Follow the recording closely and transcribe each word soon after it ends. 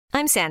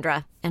I'm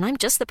Sandra, and I'm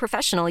just the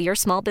professional your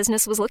small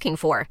business was looking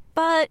for.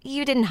 But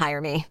you didn't hire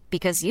me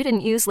because you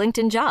didn't use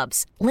LinkedIn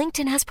Jobs.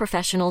 LinkedIn has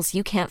professionals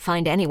you can't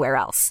find anywhere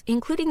else,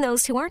 including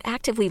those who aren't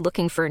actively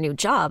looking for a new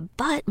job,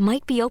 but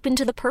might be open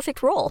to the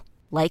perfect role,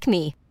 like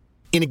me.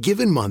 In a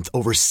given month,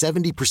 over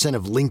 70%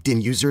 of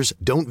LinkedIn users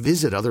don't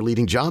visit other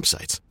leading job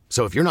sites.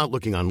 So if you're not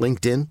looking on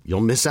LinkedIn,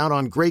 you'll miss out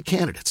on great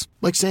candidates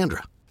like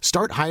Sandra.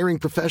 Start hiring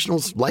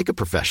professionals like a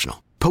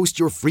professional. Post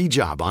your free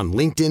job on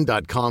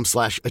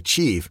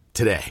linkedin.com/achieve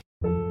today.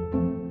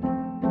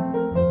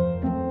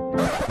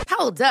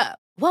 Hold up.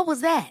 What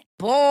was that?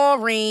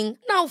 Boring.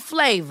 No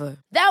flavor.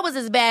 That was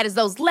as bad as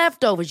those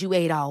leftovers you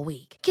ate all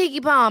week.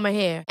 Keke Palmer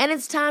here. And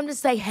it's time to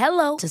say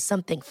hello to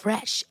something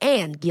fresh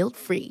and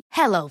guilt-free.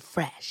 Hello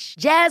Fresh.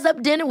 Jazz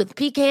up dinner with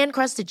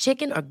pecan-crusted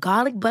chicken or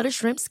garlic butter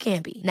shrimp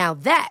scampi. Now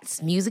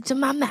that's music to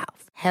my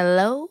mouth.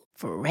 Hello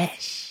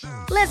Fresh.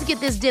 Let's get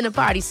this dinner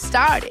party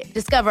started.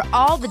 Discover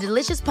all the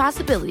delicious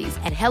possibilities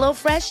at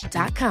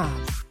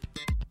HelloFresh.com.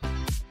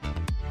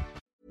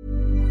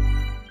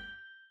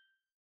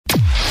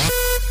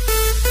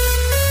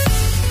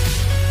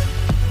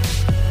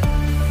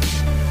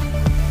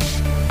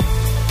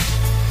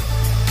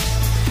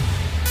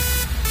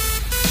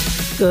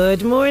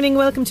 Good morning,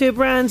 welcome to a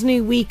brand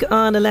new week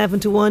on 11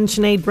 to 1.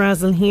 Sinead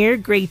Brazel here,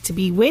 great to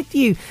be with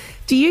you.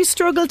 Do you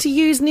struggle to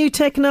use new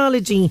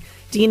technology?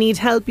 Do you need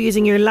help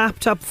using your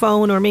laptop,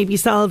 phone, or maybe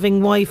solving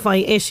Wi-Fi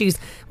issues?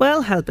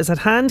 Well, help is at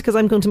hand, because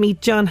I'm going to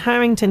meet John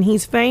Harrington.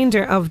 He's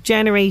founder of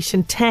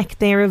Generation Tech.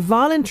 They're a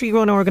voluntary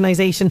run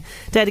organisation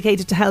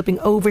dedicated to helping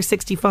over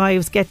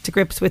 65s get to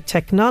grips with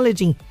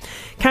technology.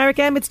 Carrick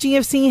Emmett's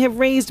GFC have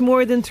raised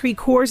more than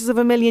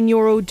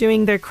 €750,000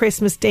 doing their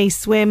Christmas Day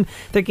swim.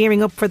 They're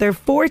gearing up for their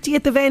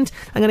 40th event.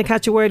 I'm going to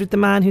catch a word with the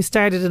man who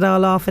started it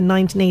all off in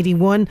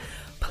 1981.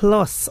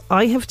 Plus,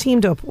 I have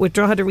teamed up with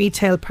Drogheda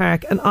Retail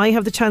Park and I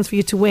have the chance for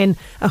you to win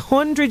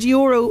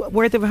 €100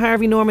 worth of a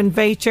Harvey Norman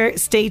voucher.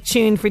 Stay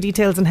tuned for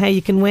details on how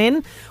you can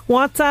win.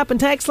 WhatsApp and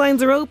text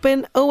lines are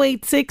open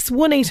 086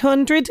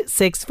 1800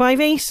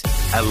 658.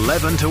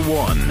 11 to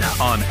 1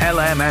 on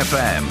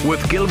LMFM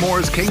with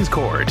Gilmore's Kings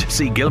Court.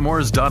 See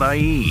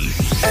gilmores.ie.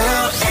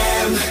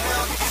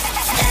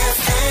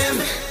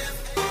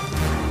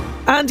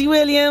 Andy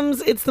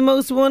Williams, it's the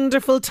most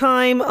wonderful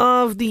time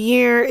of the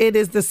year. It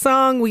is the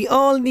song we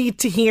all need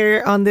to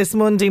hear on this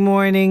Monday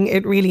morning.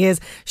 It really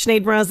is.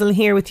 Sinead Brazel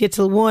here with you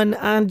till 1,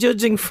 and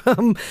judging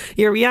from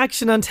your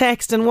reaction on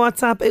text and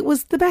WhatsApp, it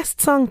was the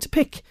best song to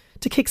pick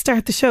to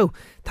kickstart the show.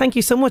 Thank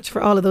you so much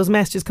for all of those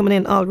messages coming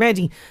in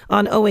already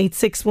on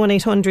 086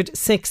 1800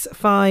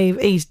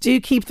 658.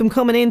 Do keep them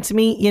coming in to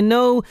me. You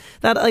know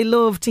that I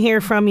love to hear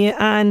from you,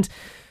 and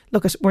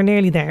look, we're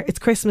nearly there. It's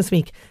Christmas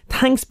week.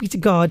 Thanks be to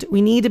God.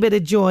 We need a bit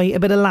of joy, a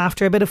bit of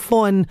laughter, a bit of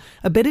fun,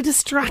 a bit of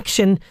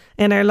distraction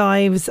in our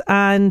lives.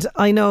 And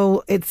I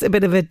know it's a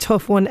bit of a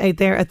tough one out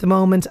there at the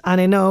moment.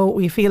 And I know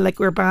we feel like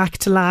we're back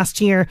to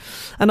last year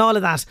and all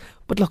of that.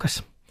 But look,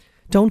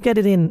 don't get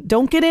it in.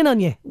 Don't get in on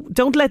you.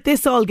 Don't let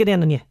this all get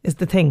in on you is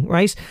the thing,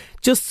 right?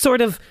 Just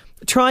sort of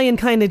try and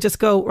kind of just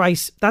go,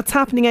 right, that's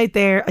happening out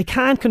there. I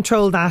can't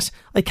control that.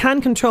 I can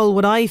control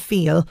what I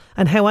feel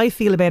and how I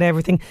feel about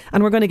everything.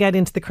 And we're going to get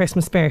into the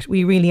Christmas spirit.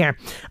 We really are.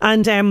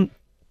 And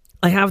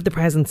I have the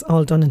presents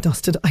all done and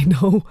dusted. I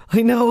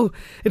know.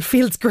 It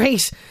feels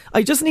great.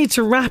 I just need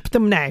to wrap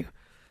them now.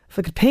 If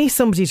I could pay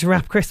somebody to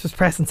wrap Christmas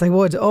presents, I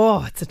would.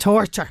 Oh, it's a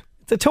torture.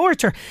 It's a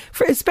torture,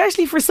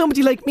 especially for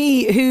somebody like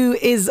me who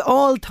is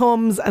all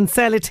thumbs and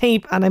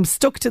sellotape, and I'm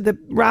stuck to the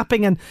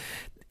wrapping, and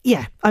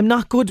yeah, I'm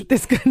not good at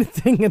this kind of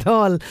thing at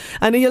all.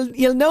 And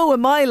you'll know a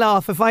mile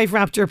off if I've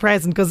wrapped your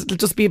present, because it'll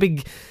just be a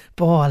big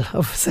ball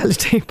of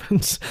sellotape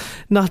and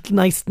not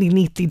nicely,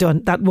 neatly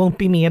done. That won't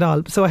be me at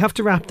all. So I have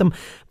to wrap them.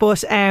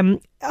 But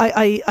I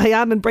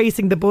am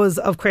embracing the buzz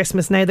of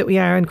Christmas now that we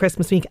are in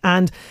Christmas week.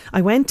 And I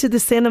went to the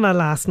cinema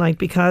last night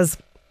because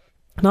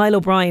Niall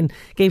O'Brien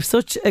gave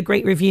such a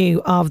great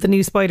review of the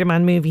new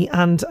Spider-Man movie,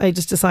 and I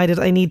just decided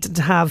I needed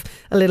to have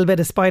a little bit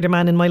of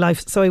Spider-Man in my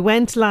life. So I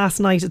went last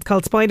night. It's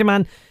called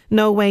Spider-Man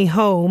No Way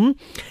Home,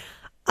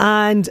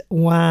 and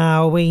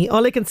wowee,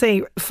 all I can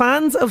say,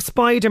 fans of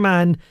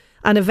Spider-Man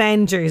and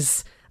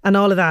Avengers and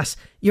all of that,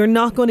 you're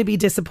not going to be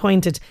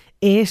disappointed.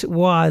 It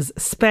was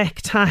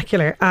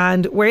spectacular,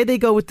 and where they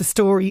go with the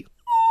story,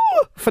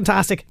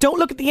 fantastic. Don't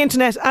look at the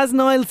internet. As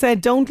Niall said,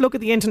 don't look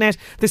at the internet.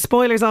 There's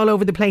spoilers all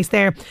over the place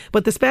there.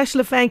 But the special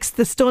effects,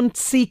 the stunt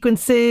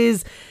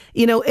sequences,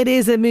 you know, it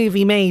is a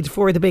movie made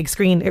for the big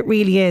screen. It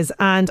really is.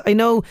 And I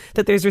know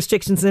that there's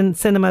restrictions in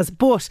cinemas,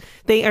 but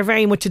they are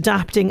very much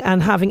adapting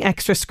and having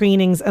extra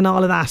screenings and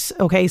all of that.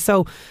 Okay,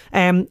 so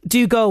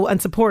do go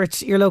and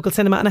support your local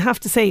cinema. And I have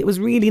to say, it was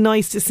really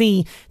nice to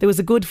see there was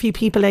a good few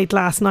people out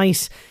last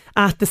night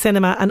at the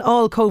cinema, and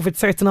all COVID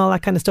certs and all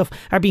that kind of stuff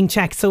are being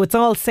checked, so it's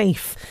all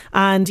safe.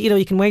 And you know,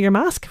 you can wear your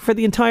mask for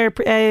the entire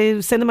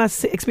cinema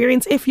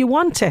experience if you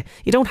want to.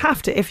 You don't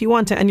have to if you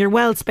want to, and you're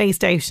well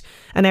spaced out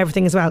and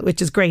everything as well,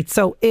 which is great.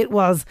 So it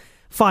was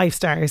 5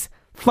 stars.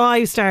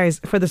 5 stars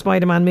for the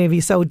Spider-Man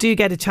movie. So do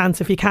get a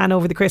chance if you can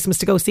over the Christmas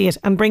to go see it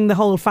and bring the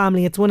whole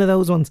family. It's one of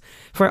those ones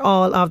for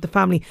all of the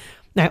family.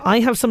 Now, I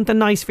have something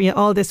nice for you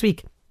all this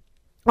week.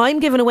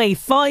 I'm giving away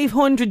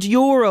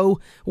 €500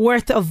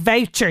 worth of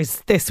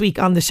vouchers this week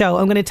on the show.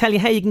 I'm going to tell you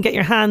how you can get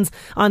your hands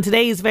on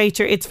today's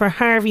voucher. It's for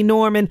Harvey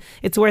Norman.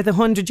 It's worth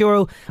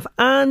 €100.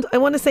 And I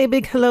want to say a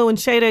big hello and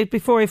shout out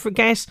before I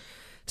forget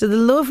to the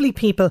lovely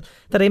people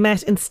that I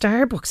met in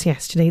Starbucks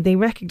yesterday. They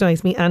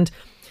recognised me and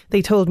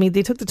they told me,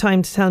 they took the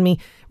time to tell me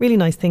really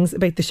nice things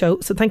about the show.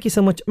 So thank you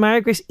so much,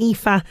 Margaret,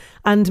 Aoife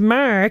and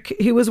Mark,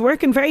 who was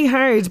working very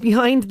hard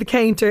behind the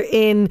counter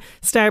in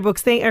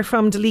Starbucks. They are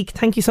from Duleek.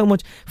 Thank you so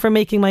much for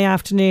making my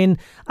afternoon,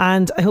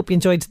 and I hope you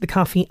enjoyed the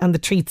coffee and the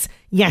treats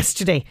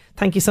yesterday.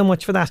 Thank you so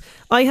much for that.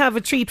 I have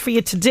a treat for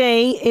you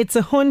today. It's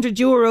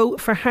 €100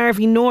 for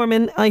Harvey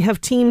Norman. I have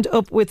teamed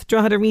up with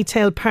Drogheda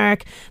Retail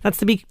Park. That's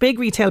the big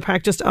retail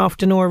park just off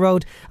Dunor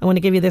Road. I want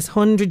to give you this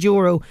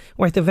 €100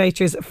 worth of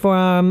vouchers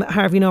from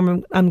Harvey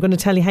Norman. I'm going to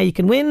tell you how you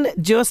can win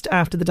just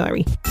after the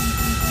diary.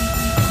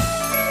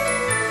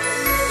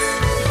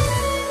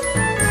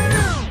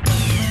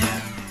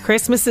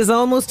 Christmas is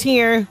almost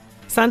here.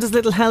 Santa's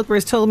little helper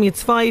has told me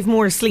it's 5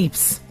 more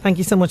sleeps. Thank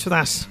you so much for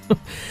that.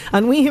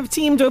 And we have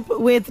teamed up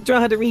with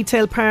Drogheda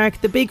Retail Park,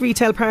 the big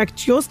retail park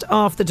just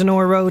off the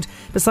Dunor Road,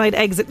 beside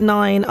exit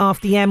 9 off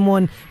the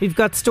M1. We've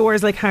got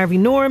stores like Harvey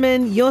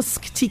Norman,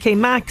 Yusk, TK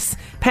Maxx,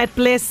 Pet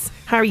Bliss,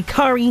 Harry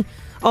Curry,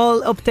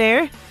 all up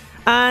there.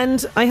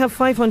 And I have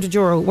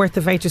 €500 worth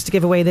of vouchers to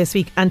give away this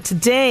week. And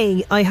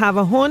today I have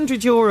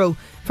 €100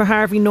 for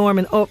Harvey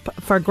Norman up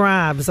for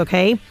grabs,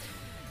 okay?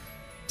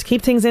 To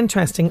keep things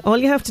interesting, all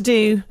you have to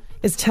do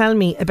is tell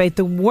me about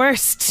the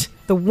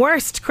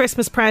worst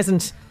Christmas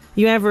present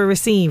you ever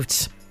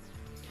received.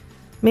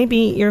 Maybe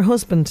your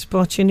husband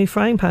bought you a new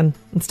frying pan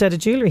instead of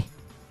jewellery.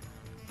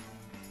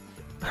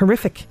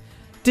 Horrific.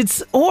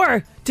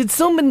 Did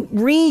someone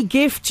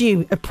re-gift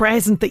you a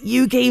present that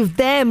you gave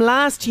them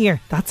last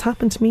year? That's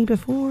happened to me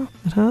before.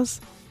 It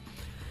has.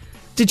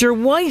 Did your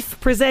wife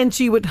present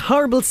you with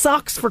horrible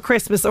socks for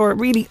Christmas or a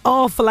really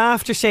awful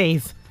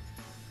aftershave?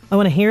 I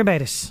want to hear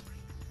about it.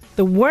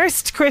 The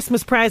worst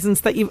Christmas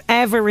presents that you've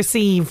ever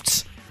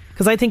received,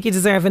 because I think you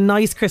deserve a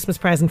nice Christmas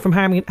present from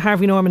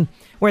Harvey Norman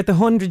worth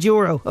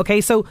 €100. Okay,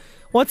 so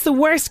what's the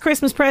worst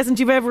Christmas present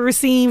you've ever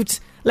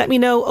received? Let me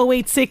know.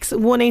 086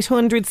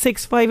 1800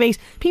 658.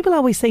 People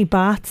always say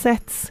bath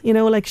sets, you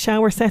know, like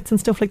shower sets and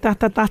stuff like that.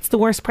 That's the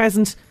worst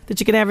present that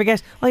you could ever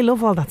get. I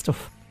love all that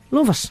stuff.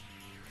 Love it.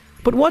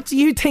 But what do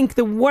you think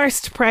the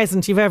worst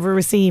present you've ever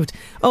received?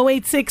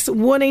 086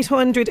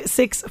 1800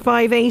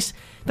 658.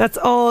 That's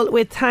all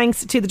with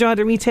thanks to the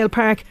Drogheda Retail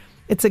Park.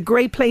 It's a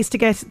great place to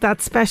get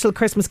that special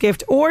Christmas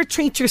gift or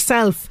treat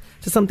yourself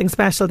to something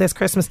special this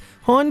Christmas.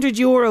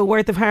 €100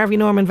 worth of Harvey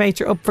Norman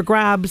voucher up for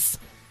grabs.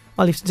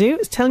 All you have to do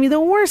is tell me the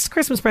worst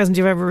Christmas present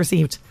you've ever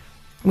received.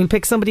 We'll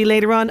pick somebody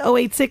later on.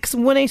 086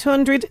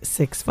 1800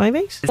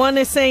 658. I want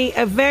to say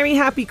a very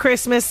happy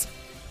Christmas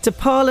to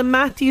Paula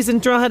Matthews in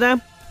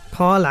Drogheda.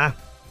 Paula,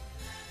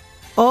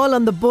 all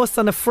on the bus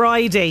on a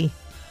Friday,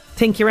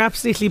 think you're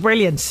absolutely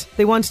brilliant.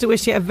 They wanted to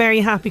wish you a very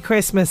happy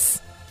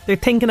Christmas. They're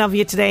thinking of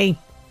you today.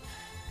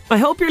 I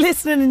hope you're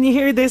listening and you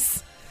hear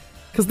this,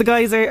 because the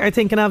guys are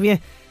thinking of you.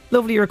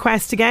 Lovely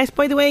requests to get.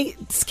 By the way,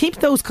 just keep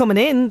those coming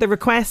in, the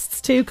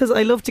requests too, because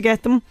I love to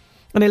get them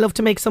and I love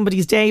to make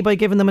somebody's day by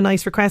giving them a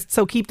nice request.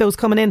 So keep those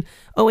coming in.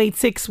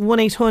 086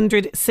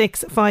 1800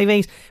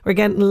 658. We're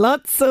getting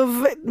lots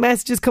of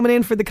messages coming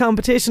in for the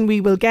competition.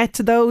 We will get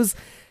to those.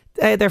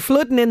 They're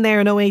flooding in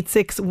there in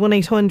 086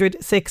 1800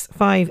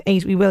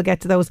 658. We will get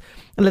to those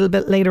a little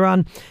bit later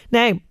on.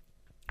 Now,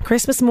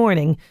 Christmas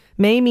morning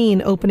may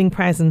mean opening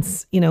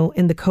presents, you know,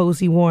 in the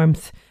cosy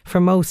warmth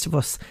for most of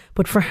us.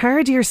 But for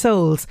hardier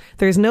souls,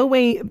 there's no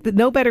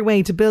better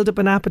way to build up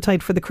an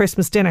appetite for the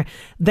Christmas dinner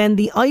than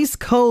the Ice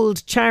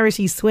Cold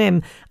Charity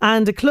Swim.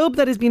 And a club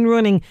that has been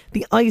running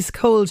the Ice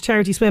Cold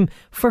Charity Swim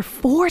for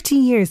 40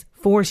 years.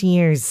 40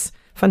 years.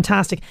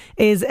 Fantastic.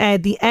 Is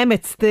the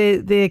Emmets,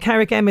 the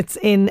Carrick Emmets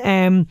in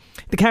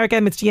the Carrick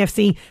Emmets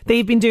GFC.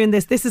 They've been doing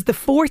this. This is the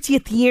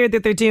 40th year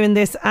that they're doing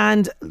this,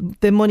 and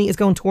the money is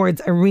going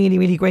towards a really,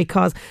 really great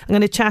cause. I'm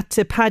going to chat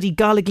to Paddy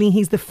Goligly.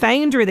 He's the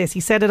founder of this.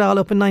 He set it all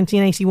up in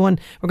 1981.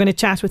 We're going to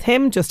chat with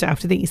him just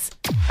after these.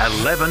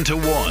 11 to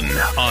 1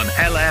 on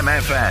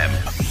LMFM.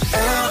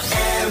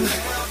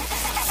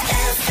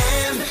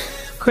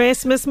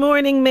 Christmas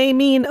morning may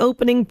mean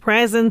opening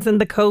presents in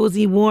the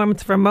cosy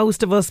warmth for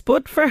most of us,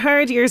 but for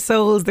hardier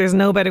souls, there's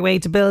no better way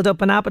to build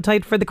up an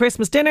appetite for the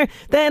Christmas dinner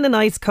than an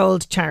ice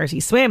cold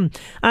charity swim.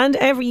 And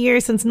every year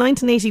since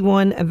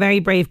 1981, a very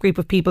brave group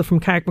of people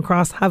from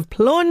Carrickmacross have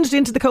plunged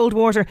into the cold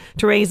water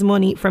to raise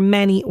money for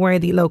many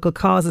worthy local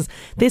causes.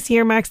 This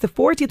year marks the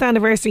 40th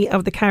anniversary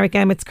of the Carrick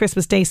Emmets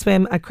Christmas Day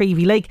swim at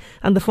Creevy Lake,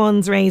 and the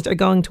funds raised are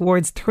going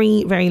towards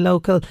 3 very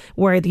local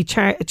worthy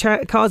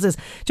causes.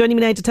 Joining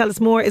me now to tell us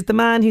more is the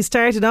man who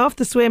started off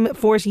the swim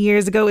 40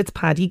 years ago. It's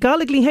Paddy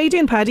Goligly. How you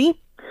doing, Paddy?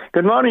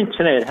 Good morning,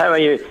 Sinead. How are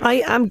you?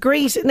 I am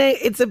great. Now,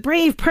 it's a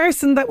brave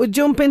person that would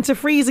jump into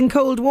freezing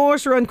cold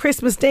water on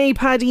Christmas Day,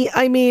 Paddy.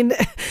 I mean,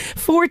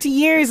 40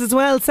 years as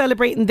well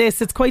celebrating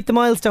this. It's quite the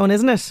milestone,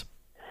 isn't it?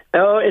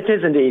 Oh, it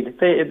is indeed.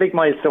 A big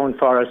milestone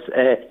for us.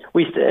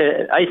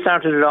 I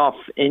started it off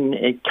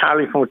in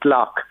Carlingford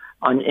Lough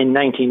in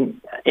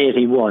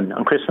 1981,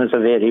 on Christmas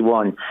of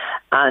 81.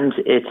 And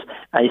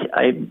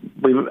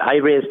I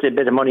raised a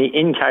bit of money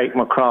in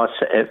Carrickmacross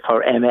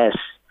for MS,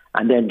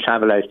 and then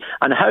travel out.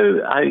 And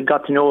how I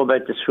got to know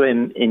about the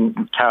swim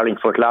in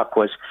Carlingford Lough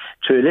was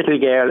through a little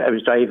girl. I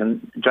was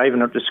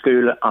driving up to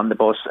school on the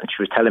bus, and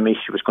she was telling me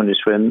she was going to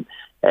swim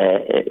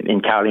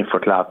in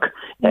Carlingford Lough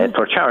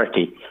for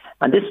charity.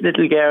 And this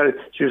little girl,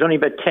 she was only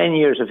about 10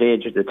 years of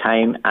age at the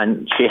time,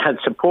 and she had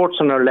supports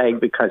on her leg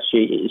because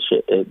she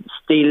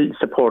steel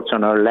supports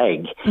on her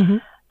leg. Mm-hmm.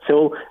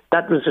 So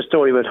that was the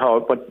story with her.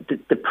 But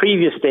the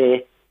previous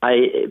day,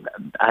 I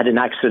had an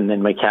accident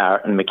in my car,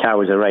 and my car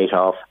was a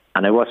write-off,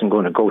 and I wasn't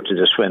going to go to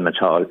the swim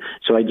at all.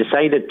 So I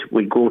decided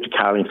we'd go to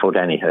Carlingford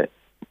anyhow.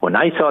 When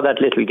I saw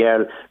that little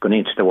girl going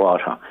into the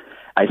water,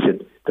 I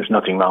said, there's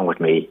nothing wrong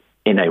with me.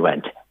 In I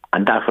went.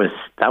 And that was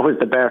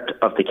the birth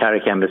of the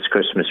Carrick Emmets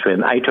Christmas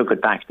swim. I took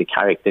it back to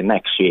Carrick the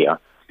next year.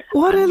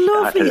 What a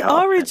lovely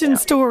origin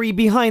story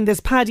behind this,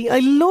 Paddy. I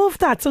love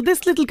that. So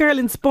this little girl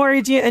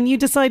inspired you, and you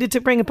decided to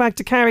bring it back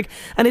to Carrick,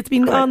 and it's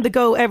been on the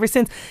go ever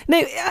since.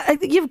 Now,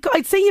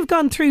 I'd say you've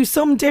gone through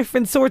some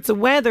different sorts of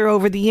weather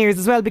over the years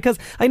as well, because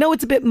I know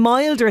it's a bit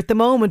milder at the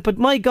moment, but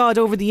my God,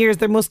 over the years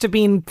there must have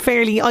been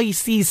fairly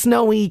icy,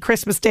 snowy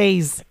Christmas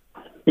days.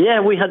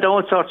 Yeah, we had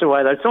all sorts of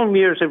weather. Some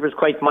years it was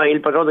quite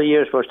mild, but other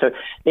years were so.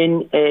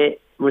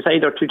 It was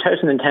either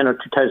 2010 or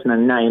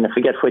 2009, I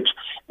forget which.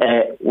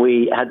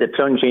 We had the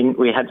plunging.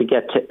 We had to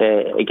get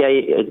a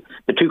guy,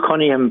 the two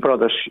Cunningham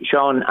brothers,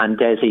 Sean and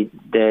Desi.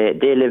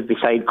 They live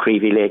beside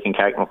Creevy Lake in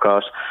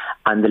Carrickmacross,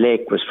 and the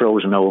lake was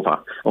frozen over.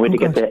 And we had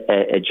to get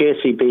a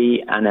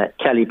JCB and a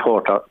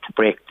teleporter to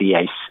break the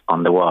ice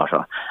on the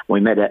water. We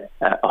made a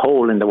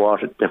hole in the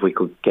water that we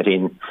could get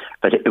in,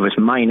 but it was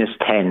minus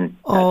 10.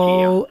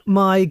 Oh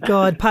my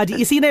God, Paddy!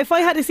 You see, now if I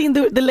had seen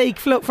the lake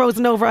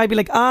frozen over, I'd be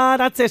like,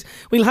 that's it.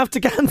 We'll have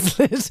to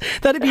cancel it.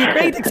 That'd be a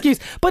great excuse.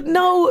 But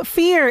no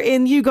fear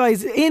in you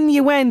guys. In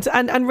you went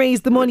and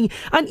raised the money,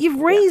 and you've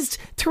raised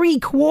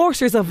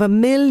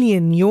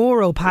 €750,000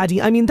 €1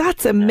 Paddy. I mean,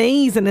 that's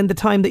amazing in the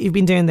time that you've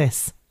been doing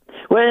this.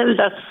 Well,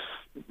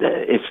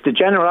 it's the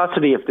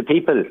generosity of the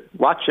people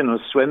watching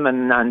us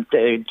swimming and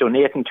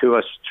donating to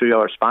us through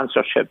our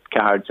sponsorship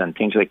cards and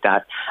things like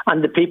that.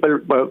 And the people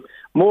were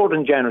more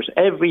than generous.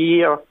 Every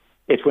year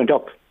it went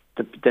up.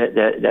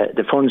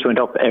 The funds went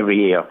up every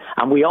year,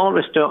 and we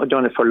always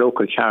done it for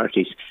local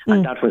charities,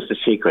 and that was the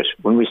secret.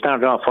 When we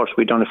started off first,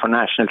 we done it for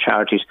national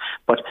charities,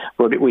 but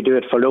we do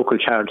it for local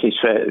charities.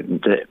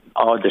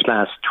 All this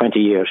last 20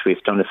 years,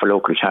 we've done it for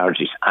local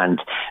charities, and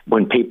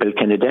when people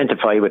can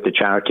identify with the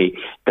charity,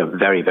 they're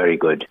very, very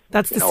good.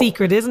 That's the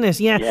secret, isn't it?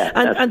 Yeah.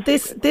 And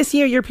this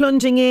year, you're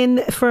plunging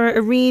in for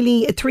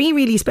three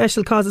really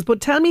special causes.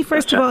 But tell me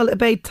first of all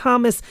about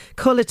Thomas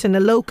Culleton,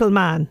 a local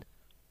man.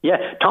 Yeah,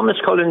 Thomas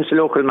Cullen's a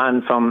local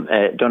man from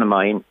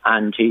Dunamine,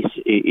 and he's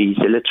an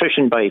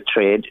electrician by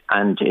trade,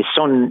 and his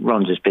son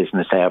runs his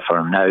business there for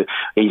him now.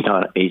 He's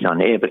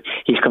unable.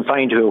 He's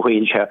confined to a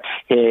wheelchair.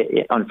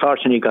 He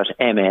unfortunately got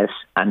MS,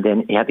 and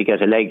then he had to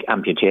get a leg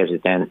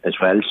amputated then as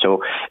well.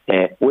 So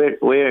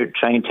we're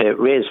trying to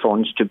raise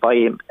funds to buy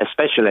him a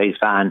specialised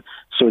van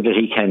so that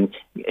he can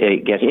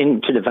get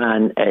into the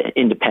van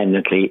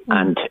independently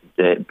and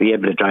be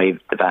able to drive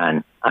the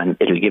van, and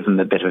it'll give him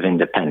a bit of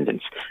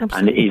independence.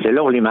 Absolutely. And he's a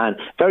lovely man,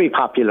 very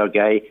popular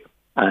guy,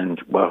 and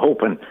we're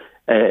hoping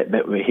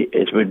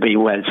it would be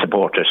well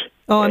supported.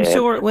 Oh, I'm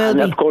sure it will and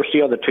be. And of course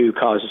the other two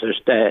causes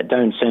are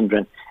Down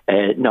syndrome,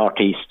 North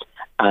East,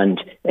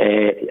 and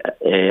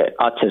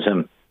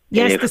autism.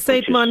 Yes, the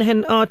St.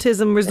 Monaghan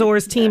Autism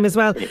Resource Team as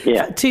well.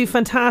 Yeah. Two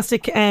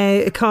fantastic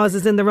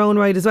causes in their own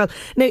right as well.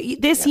 Now,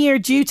 this year,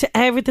 due to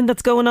everything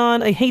that's going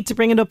on, I hate to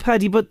bring it up,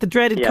 Paddy, but the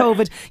dreaded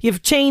COVID,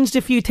 you've changed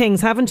a few things,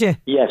 haven't you?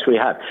 Yes, we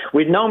have.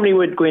 We normally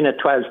would go in at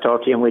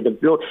 12:30, and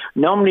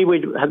normally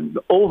we'd have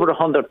over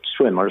 100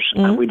 swimmers,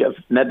 and we'd have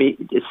maybe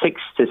 600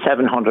 to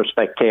 700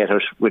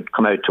 spectators would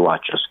come out to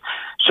watch us.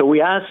 So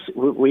we asked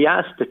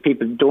that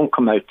people don't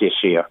come out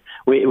this year.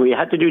 We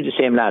had to do the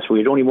same last year. We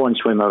had only one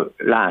swimmer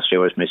last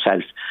year, was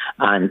myself,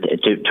 and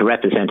to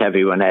represent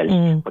everyone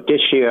else. But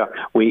this year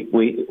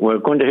we're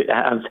going to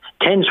have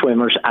 10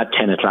 swimmers at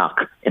 10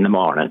 o'clock in the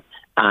morning,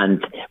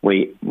 and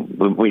we'll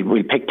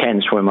pick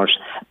 10 swimmers.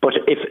 But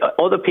if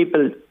other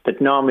people that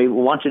normally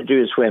want to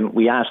do a swim,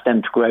 we ask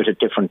them to go out at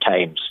different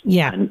times.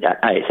 Yeah.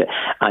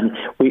 And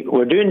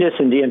we're doing this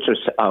in the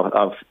interest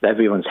of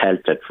everyone's health,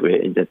 that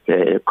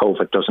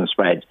COVID doesn't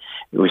spread.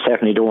 We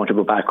certainly don't want to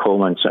go back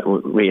home and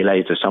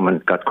realise that someone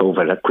got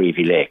COVID at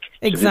Creevy Lake.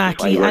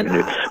 Exactly. So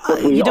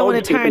you don't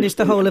want to tarnish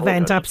the whole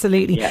event,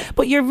 absolutely. Yeah.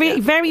 But you're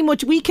very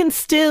much, we can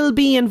still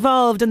be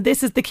involved, and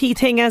this is the key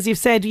thing, as you've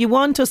said. You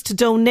want us to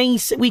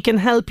donate, we can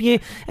help you,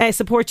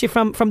 support you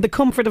from the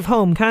comfort of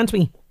home, can't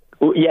we?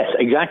 Yes,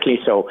 exactly.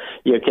 So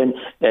you can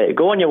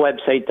go on your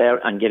website there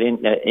and get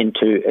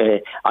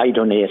into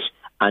iDonate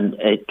and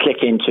click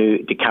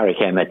into the Carrick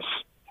Emmett's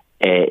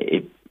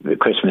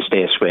Christmas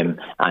Day swim.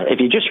 If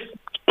you just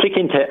click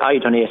into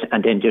iDonate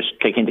and then just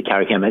click into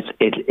Carrick Emmett's,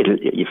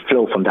 it'll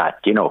flow from that,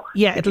 you know.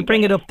 Yeah, it'll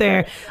bring it up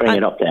there.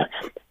 It up there.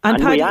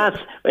 And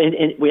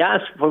we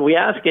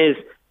ask is,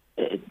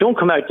 don't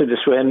come out to the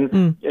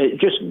swim.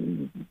 Just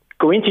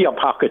go into your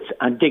pockets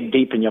and dig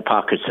deep in your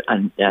pockets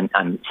and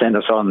send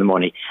us all the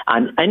money.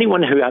 And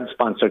anyone who has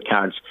sponsored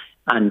cards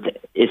and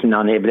isn't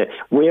unable to,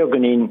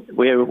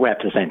 we're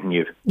representing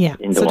you. Yeah,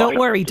 so don't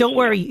worry.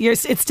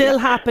 It's still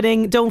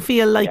happening. Don't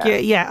feel like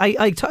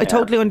I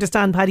totally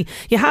understand, Paddy.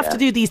 You have to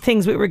do these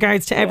things with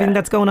regards to everything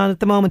that's going on at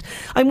the moment.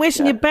 I'm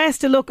wishing you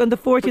best of luck on the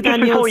 40th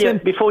annual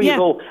swim. Before you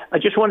go, I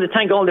just want to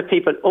thank all the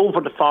people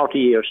over the 40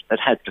 years that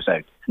helped us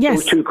out.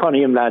 Yes. Two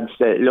Cunningham lads,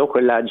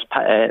 local lads,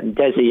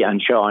 Desi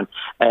and Sean,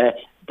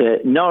 the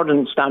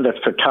Northern Standard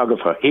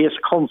photographer. He has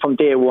come from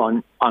day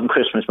one on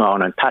Christmas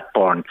morning, Pat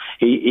Bourne.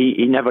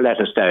 He never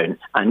let us down.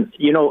 And,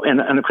 you know,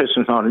 on a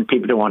Christmas morning,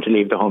 people don't want to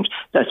leave their homes.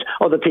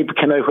 Other people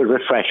came out with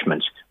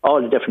refreshments,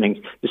 all the different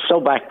things. The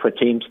sub-aqua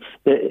teams,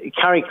 the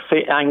Carrick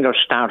Anglers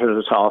started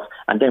us off,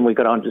 and then we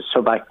got on to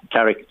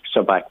Carrick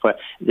sub-aqua,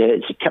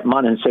 the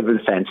Monaghan Civil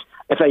Defence.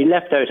 If I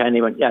left out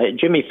anyone,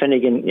 Jimmy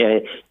Finnegan,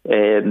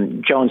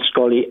 John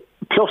Scully,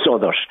 plus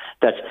others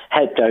that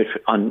helped out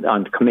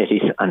on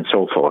committees and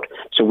so forth.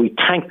 So we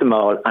thank them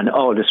all and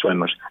all the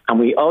swimmers. And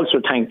we also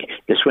thank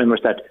the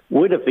swimmers that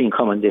would have been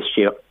coming this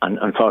year and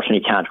unfortunately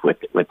can't with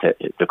the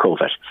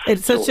COVID.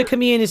 It's such a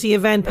community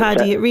event,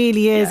 Paddy. It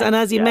really is. Yeah, and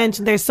as you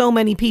mentioned, there's so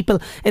many people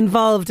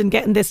involved in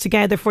getting this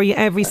together for you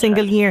every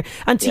single year.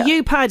 And to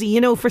you, Paddy, you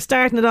know, for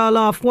starting it all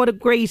off, what a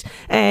great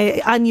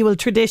annual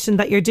tradition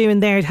that you're doing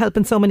there,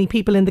 helping so many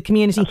people in the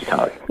community.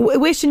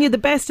 Wishing you the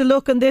best of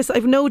luck on this.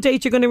 I've no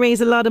doubt you're going to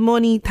raise a lot of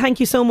money. Thank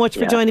you so much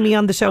for joining me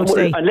on the show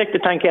today. I'd like to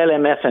thank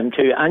LMFM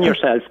too and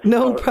yourself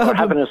for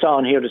having us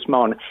on here this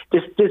morning.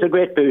 This is a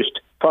great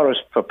boost for us,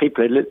 for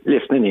people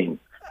listening in.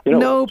 You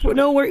know,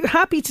 no, we're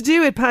happy to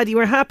do it, Paddy.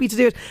 We're happy to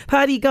do it.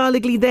 Paddy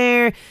Golligley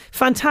there,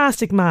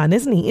 fantastic man,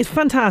 isn't he? It's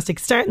fantastic.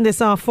 Starting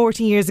this off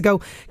 40 years ago,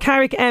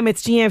 Carrick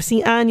Emmett's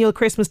GFC annual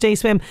Christmas Day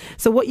swim.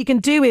 So what you can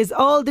do is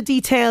all the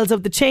details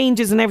of the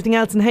changes and everything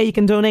else and how you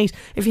can donate.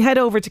 If you head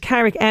over to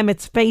Carrick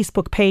Emmett's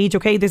Facebook page,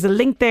 okay, there's a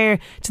link there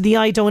to the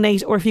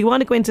iDonate, or if you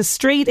want to go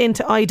straight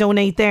into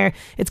iDonate there,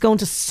 it's going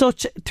to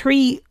such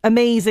 3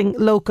 amazing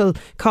local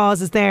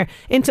causes there.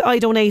 Into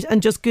iDonate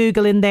and just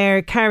Google in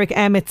there Carrick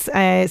Emmett's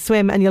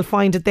swim, and you'll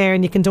find it there,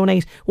 and you can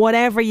donate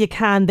whatever you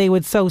can. They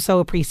would so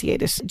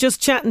appreciate it.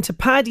 Just chatting to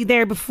Paddy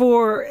there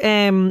before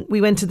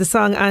we went to the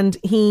song, and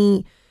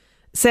he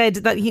said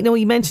that, you know,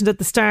 he mentioned at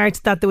the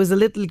start that there was a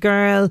little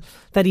girl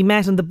that he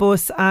met on the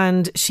bus,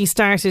 and she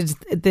started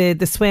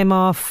the swim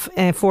off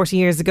 40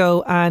 years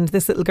ago, and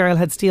this little girl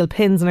had steel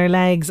pins in her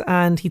legs,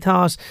 and he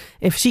thought,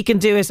 if she can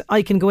do it,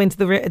 I can go into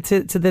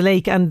to the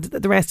lake, and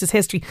the rest is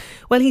history.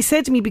 Well, he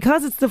said to me,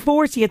 because it's the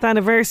 40th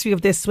anniversary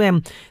of this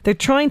swim, they're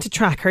trying to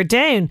track her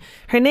down.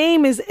 Her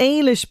name is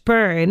Ailish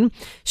Byrne.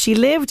 She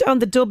lived on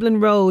the Dublin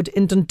Road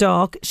in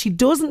Dundalk. She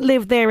doesn't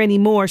live there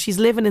anymore. She's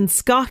living in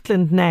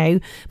Scotland now,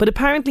 but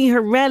apparently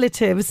her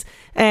relatives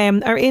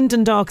are in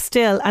Dundalk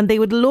still, and they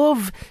would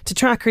love to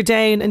track her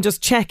down and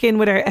just check in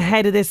with her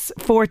ahead of this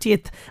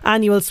 40th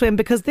annual swim,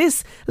 because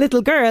this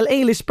little girl,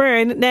 Ailish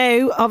Byrne,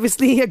 now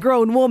obviously a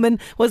grown woman,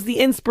 was the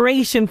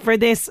inspiration for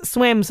this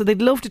swim. So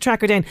they'd love to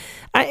track her down.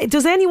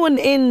 Does anyone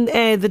in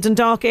the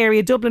Dundalk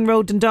area, Dublin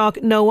Road,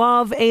 Dundalk, know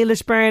of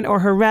Ailish Byrne or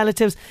her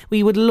relatives?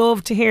 We would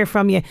love to hear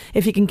from you.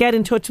 If you can get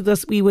in touch with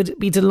us, we would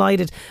be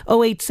delighted.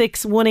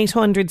 086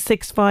 1800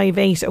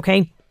 658,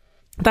 okay?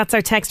 That's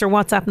our text or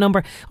WhatsApp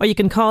number, or you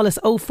can call us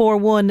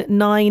 041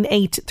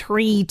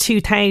 983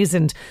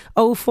 2000.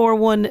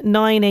 041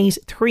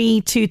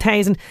 983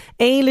 2000.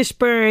 Ailish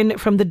Byrne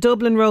from the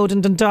Dublin Road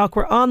in Dundalk.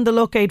 We're on the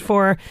lookout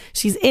for her.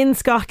 She's in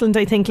Scotland,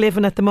 I think,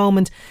 living at the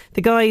moment.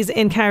 The guys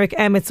in Carrick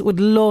Emmett's would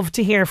love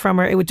to hear from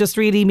her. It would just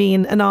really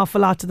mean an awful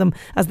lot to them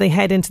as they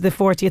head into the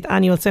 40th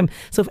annual swim.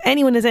 So if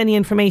anyone has any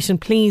information,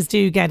 please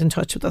do get in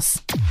touch with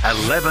us.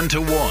 11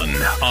 to 1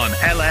 on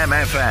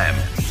LMFM.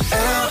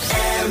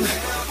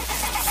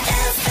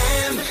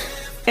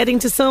 Getting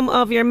to some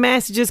of your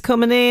messages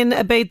coming in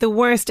about the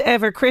worst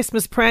ever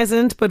Christmas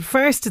present, but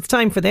first it's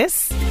time for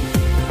this.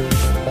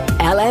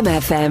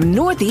 LMFM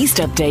Northeast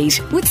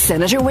Update with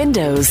Senator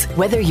Windows.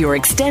 Whether you're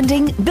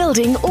extending,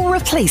 building or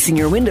replacing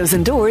your windows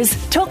and doors,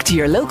 talk to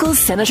your local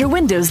Senator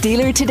Windows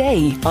dealer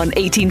today on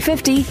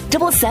 1850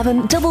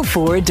 77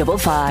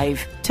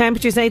 4455.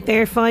 Temperatures out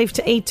there 5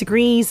 to 8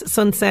 degrees.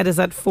 Sunset is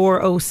at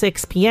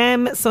 4:06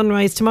 p.m.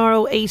 Sunrise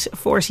tomorrow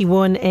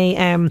 8:41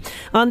 a.m.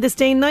 On this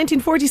day in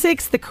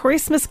 1946, the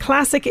Christmas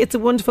classic It's a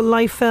Wonderful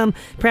Life film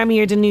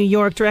premiered in New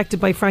York, directed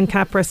by Frank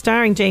Capra,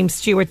 starring James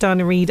Stewart,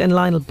 Donna Reed and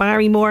Lionel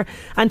Barrymore.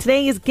 And today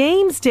today is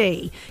Games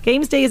Day.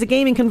 Games Day is a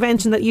gaming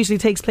convention that usually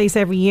takes place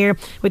every year,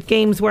 with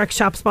Games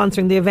Workshop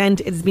sponsoring the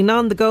event. It has been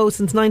on the go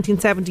since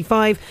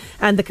 1975,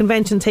 and the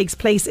convention takes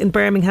place in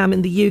Birmingham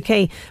in the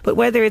UK. But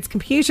whether it's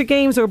computer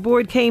games or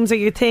board games are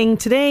your thing,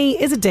 today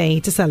is a day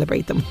to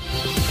celebrate them.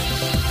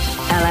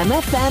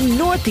 LMFM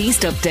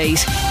Northeast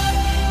Update.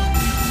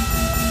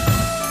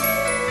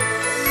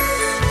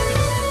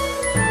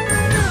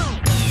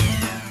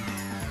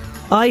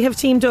 I have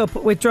teamed up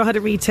with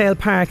Drogheda Retail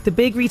Park, the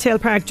big retail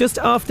park just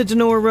off the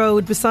Dunor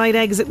Road beside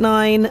Exit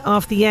 9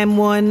 off the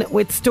M1,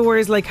 with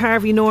stores like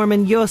Harvey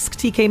Norman, Yusk,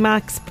 TK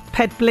Maxx,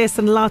 Pet Bliss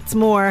and lots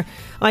more.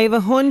 I have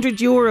a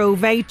 €100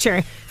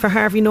 voucher for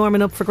Harvey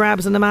Norman up for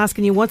grabs, and I'm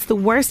asking you, what's the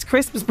worst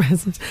Christmas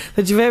present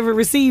that you've ever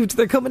received?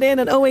 They're coming in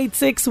at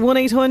 086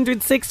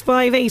 1800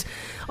 658.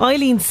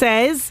 Eileen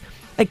says,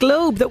 a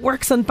globe that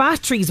works on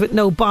batteries with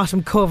no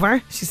bottom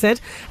cover, she said.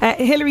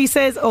 Hilary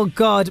says, oh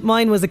God,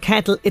 mine was a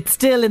kettle. It's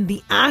still in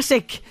the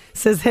attic,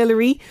 says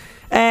Hilary.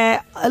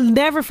 I'll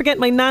never forget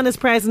my nana's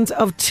present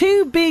of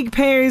 2 big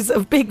pairs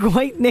of big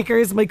white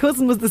knickers. My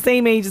cousin was the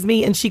same age as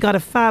me and she got a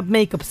fab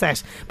makeup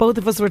set. Both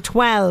of us were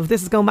 12.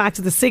 This is going back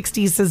to the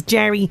 60s, says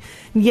Jerry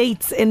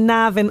Yates in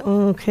Navan.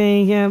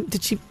 Okay, yeah.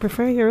 Did she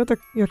prefer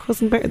your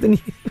cousin better than you?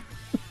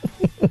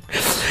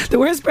 The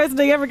worst present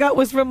I ever got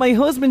was from my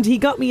husband. He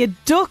got me a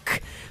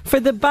duck for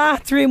the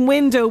bathroom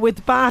window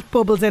with bath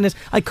bubbles in it.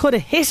 I could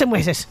have hit him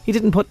with it. He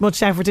didn't put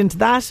much effort into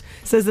that,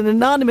 says an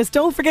anonymous.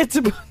 Don't forget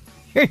to put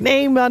your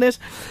name on it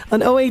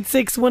on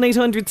 086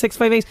 1800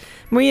 658.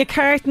 Maria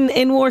Carton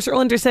in Water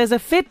Under says a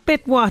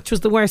Fitbit watch was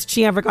the worst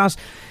she ever got.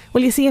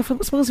 Well, you see, I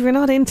suppose if you're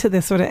not into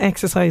this sort of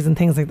exercise and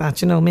things like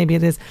that, you know, maybe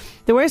it is.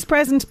 The worst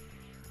present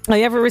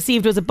I ever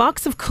received was a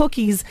box of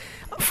cookies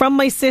from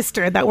my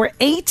sister that were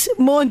 8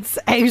 months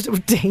out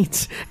of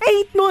date.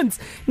 8 months.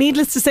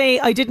 Needless to say,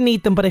 I didn't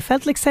eat them, but I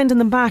felt like sending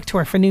them back to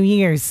her for New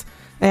Year's.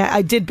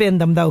 I did bin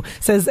them though,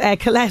 says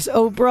Colette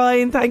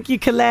O'Brien. Thank you,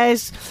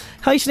 Colette.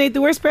 Hi Sinead,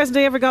 the worst present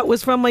I ever got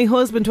was from my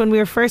husband when we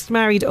were first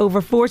married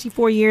over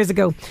 44 years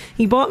ago.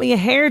 He bought me a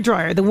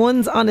hairdryer, the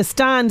ones on a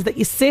stand that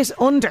you sit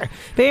under.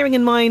 Bearing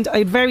in mind I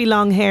had very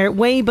long hair,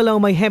 way below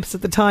my hips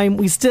at the time.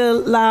 We still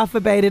laugh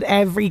about it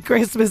every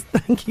Christmas.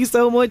 Thank you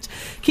so much.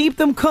 Keep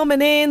them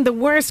coming in. The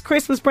worst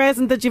Christmas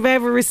present that you've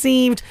ever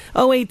received,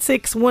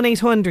 086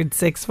 1800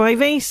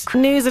 658.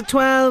 News at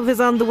 12 is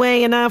on the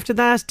way, and after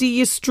that, do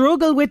you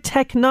struggle with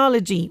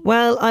technology?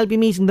 Well, I'll be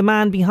meeting the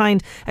man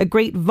behind a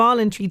great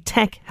voluntary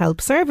tech help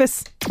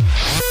service.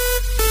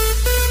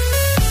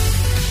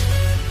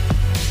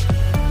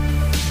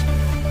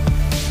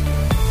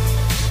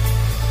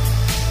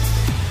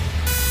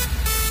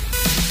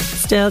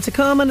 Still to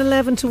come on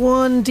 11 to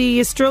 1. Do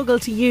you struggle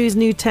to use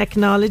new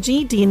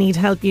technology? Do you need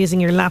help using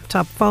your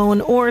laptop,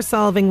 phone or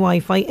solving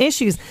Wi-Fi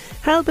issues?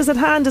 Help is at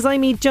hand as I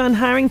meet John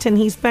Harrington.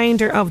 He's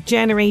founder of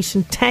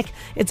Generation Tech.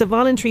 It's a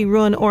voluntary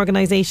run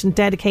organisation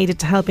dedicated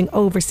to helping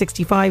over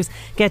 65s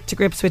get to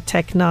grips with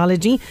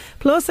technology.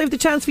 Plus I have the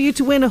chance for you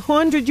to win a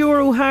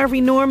 €100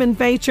 Harvey Norman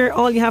voucher.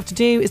 All you have to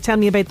do is tell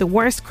me about the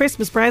worst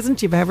Christmas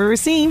present you've ever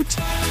received.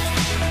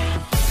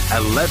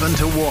 11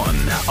 to 1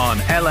 on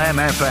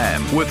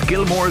LMFM with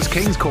Gilmore's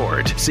Kings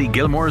Court. See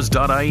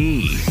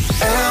gilmores.ie.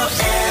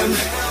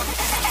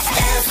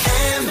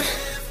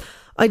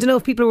 I don't know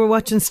if people were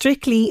watching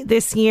Strictly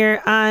this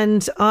year,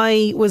 and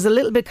I was a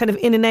little bit kind of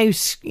in and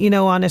out, you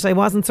know, on it. I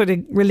wasn't sort of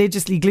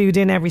religiously glued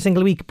in every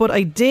single week, but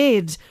I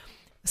did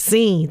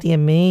see the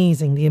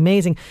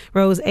amazing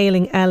Rose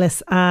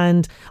Ayling-Ellis,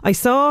 and I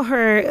saw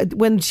her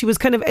when she was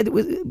kind of, there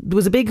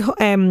was a big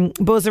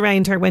buzz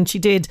around her when she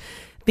did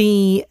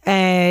the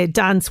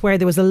dance where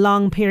there was a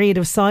long period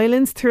of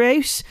silence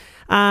throughout,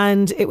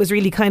 and it was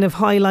really kind of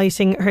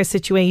highlighting her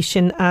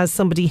situation as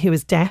somebody who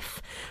is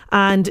deaf,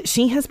 and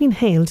she has been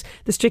hailed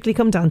the Strictly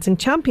Come Dancing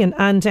champion,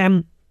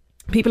 and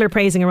people are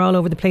praising her all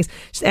over the place,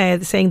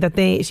 saying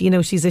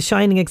that she's a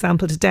shining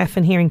example to deaf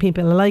and hearing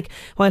people alike,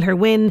 while her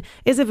win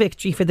is a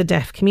victory for the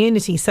deaf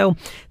community. So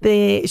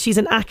she's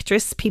an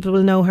actress, people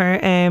will know her,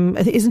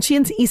 isn't she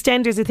in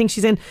EastEnders, I think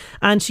she's in,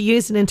 and she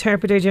used an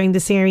interpreter during the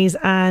series,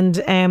 and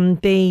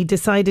they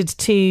decided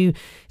to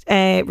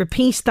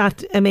repeat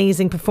that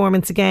amazing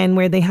performance again,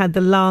 where they had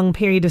the long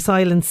period of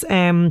silence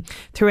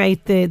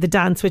throughout the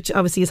dance, which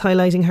obviously is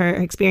highlighting her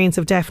experience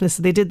of deafness.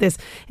 So they did this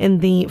in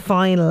the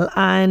final,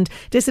 and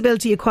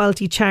disability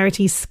equality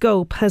charity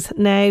Scope has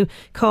now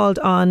called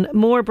on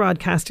more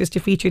broadcasters to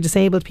feature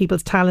disabled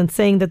people's talents,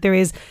 saying that there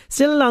is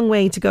still a long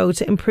way to go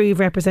to improve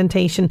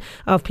representation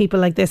of people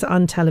like this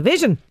on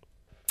television.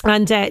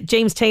 And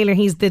James Taylor,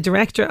 he's the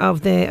director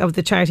of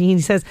the charity.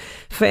 He says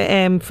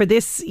for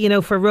this, you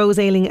know, for Rose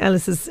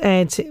Ayling-Ellis's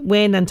to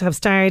win and to have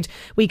starred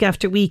week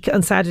after week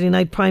on Saturday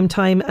night prime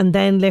time and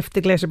then lift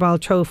the Glitterball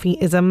trophy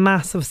is a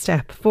massive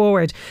step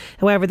forward.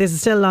 However, there's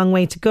still a long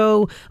way to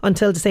go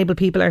until disabled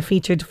people are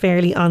featured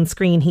fairly on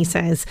screen, he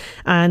says.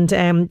 And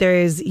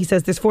he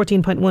says there's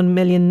 14.1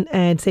 million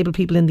disabled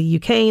people in the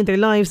UK. Their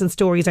lives and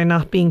stories are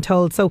not being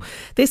told. So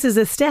this is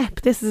a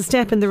step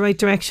in the right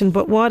direction.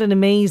 But what an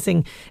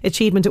amazing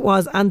achievement moment it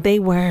was, and they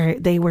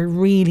were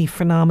really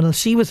phenomenal.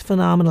 She was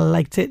phenomenal,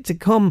 like to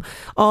come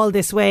all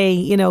this way,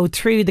 you know,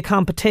 through the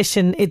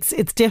competition.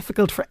 It's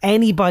difficult for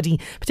anybody,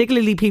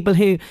 particularly people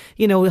who,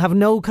 you know, have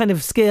no kind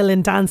of skill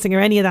in dancing or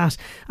any of that,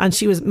 and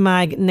she was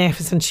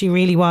magnificent. She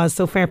really was,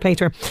 so fair play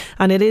to her.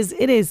 And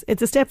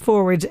it's a step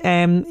forward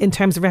in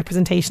terms of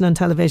representation on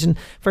television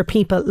for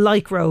people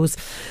like Rose.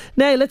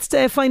 Now let's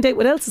find out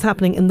what else is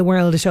happening in the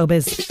world of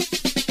showbiz.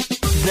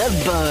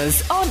 The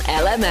Buzz on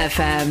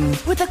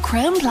LMFM with the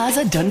Crown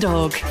Plaza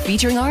Dundalk,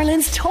 featuring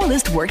Ireland's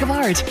tallest work of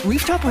art,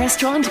 rooftop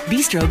restaurant,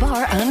 bistro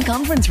bar and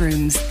conference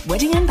rooms,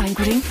 wedding and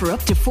banqueting for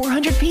up to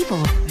 400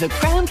 people. The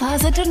Crown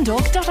Plaza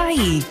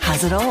Dundalk.ie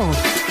has it all.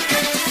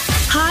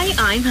 Hi,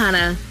 I'm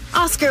Hannah.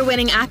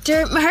 Oscar-winning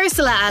actor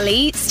Mahershala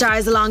Ali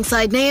stars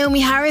alongside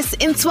Naomi Harris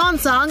in Swan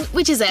Song,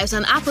 which is out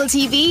on Apple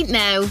TV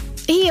now.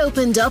 He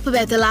opened up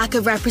about the lack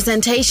of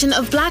representation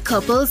of black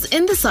couples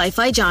in the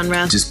sci-fi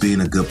genre. Just being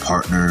a good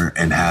partner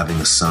and having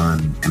a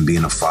son and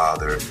being a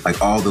father,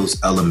 like all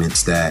those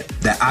elements that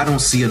I don't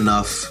see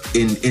enough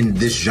in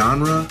this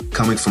genre,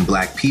 coming from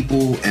black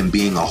people and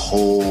being a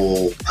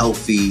whole,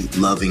 healthy,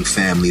 loving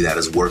family that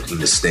is working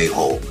to stay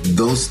whole.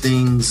 Those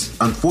things,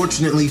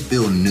 unfortunately,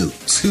 feel new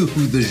to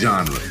the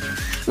genre.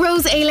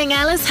 Rose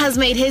Ayling-Ellis has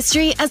made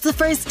history as the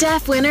first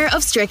deaf winner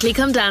of Strictly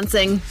Come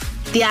Dancing.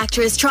 The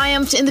actress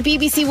triumphed in the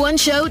BBC One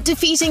show,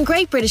 defeating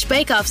Great British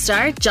Bake Off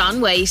star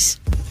John Waite.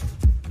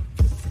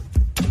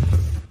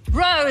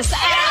 Rose!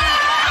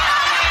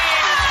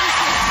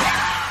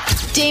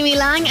 Jamie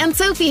Lang and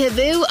Sophie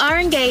Havu are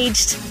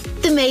engaged.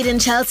 The Made in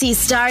Chelsea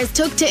stars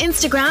took to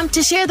Instagram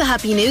to share the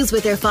happy news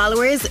with their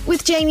followers,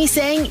 with Jamie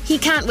saying he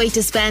can't wait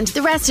to spend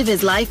the rest of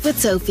his life with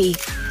Sophie.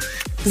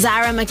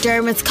 Zara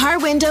McDermott's car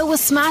window was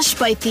smashed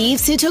by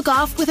thieves who took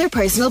off with her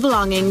personal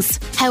belongings.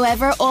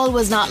 However, all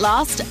was not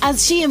lost,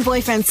 as she and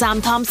boyfriend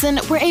Sam Thompson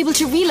were able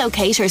to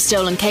relocate her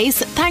stolen case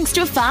thanks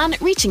to a fan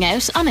reaching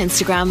out on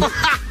Instagram.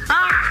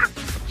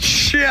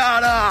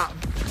 Shut up!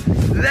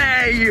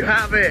 There you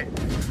have it.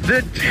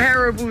 The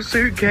terrible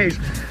suitcase.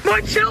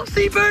 My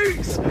Chelsea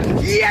boots!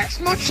 Yes,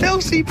 my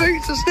Chelsea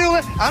boots are still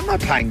there. And my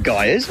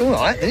Pangyas,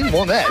 alright, I didn't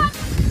want them.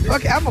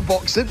 Okay, and my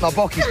boxers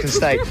can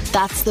stay.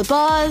 That's The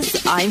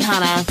Buzz. I'm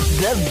Hannah.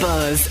 The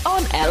Buzz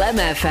on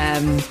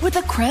LMFM with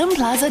the Crown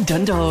Plaza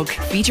Dundalk,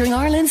 featuring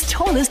Ireland's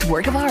tallest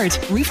work of art,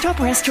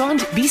 rooftop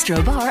restaurant,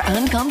 bistro bar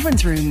and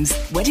conference rooms,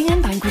 wedding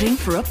and banqueting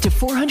for up to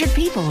 400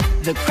 people.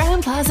 The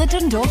Crown Plaza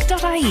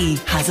Dundalk.ie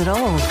has it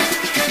all.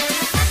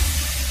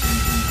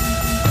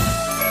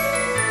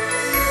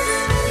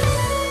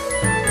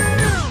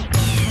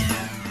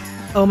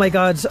 Oh my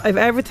God, I've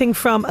everything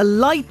from a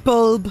light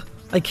bulb,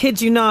 I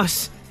kid you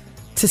not,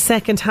 to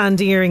second-hand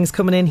earrings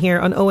coming in here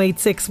on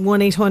 086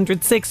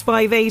 1800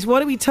 658.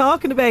 What are we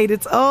talking about?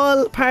 It's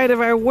all part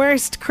of our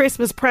worst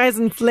Christmas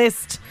presents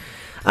list.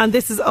 And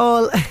this is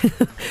all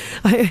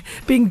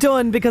being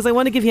done because I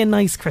want to give you a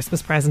nice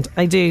Christmas present.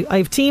 I do.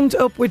 I've teamed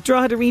up with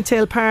Drogheda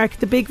Retail Park,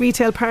 the big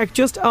retail park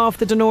just off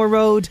the Dunor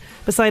Road,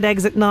 beside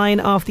exit 9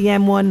 off the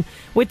M1,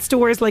 with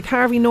stores like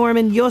Harvey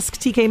Norman, Yusk,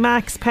 TK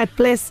Maxx, Pet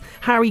Bliss,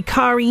 Harry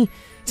Corrie,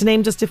 to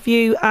name just a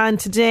few. And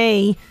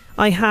today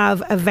I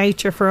have a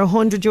voucher for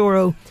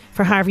 €100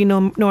 for Harvey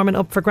Norman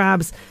up for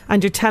grabs,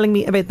 and you're telling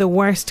me about the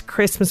worst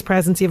Christmas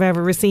presents you've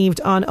ever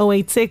received on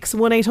 086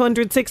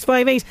 1800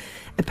 658.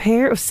 A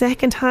pair of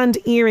second-hand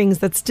earrings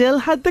that still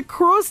had the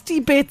crusty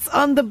bits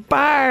on the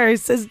bar,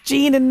 says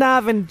Jean in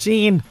Navan.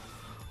 Jean,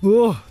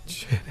 oh,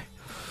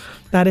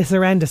 that is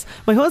horrendous.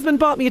 My husband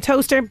bought me a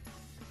toaster.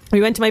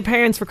 We went to my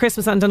parents for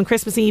Christmas, and on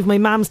Christmas Eve my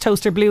mum's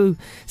toaster blew,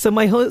 so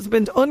my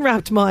husband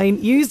unwrapped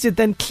mine, used it,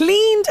 then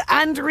cleaned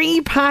and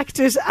repacked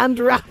it and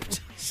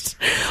wrapped it.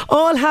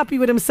 All happy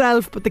with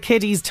himself, but the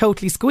kiddies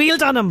totally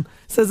squealed on him,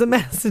 says a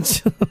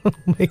message. Oh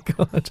my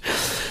God.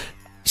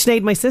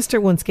 Sinead, my sister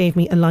once gave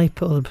me a light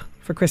bulb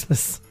for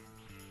Christmas.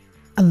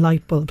 A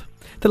light bulb.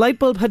 The light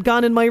bulb had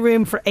gone in my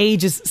room for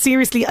ages.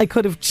 Seriously, I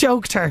could have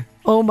choked her.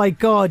 Oh my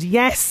God,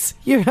 yes,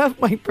 you have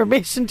my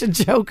permission to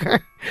choke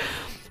her.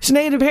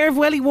 Sinead, a pair of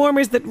welly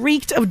warmers that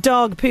reeked of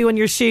dog poo on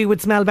your shoe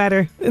would smell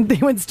better. And they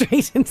went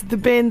straight into the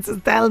bin, says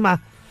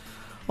Thelma.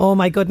 Oh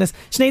my goodness.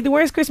 Sinead, the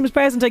worst Christmas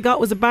present I got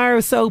was a bar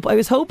of soap. I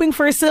was hoping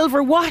for a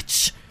silver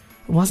watch.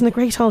 It wasn't a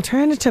great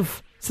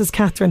alternative, says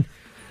Catherine.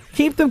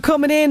 Keep them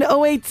coming in.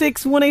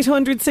 086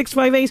 1800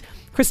 658.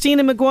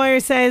 Christina Maguire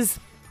says,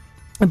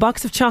 a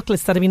box of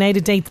chocolates that have been out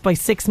of date by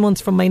 6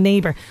 months from my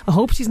neighbour. I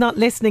hope she's not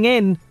listening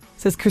in,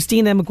 says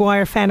Christina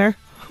Maguire Fenner.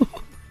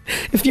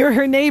 If you're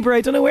her neighbour,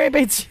 I don't know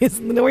whereabouts she is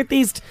in the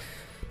northeast,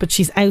 but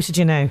she's outed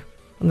you now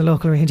on the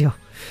local radio.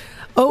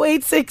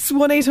 086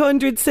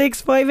 1800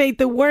 658.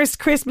 The worst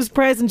Christmas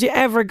present you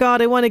ever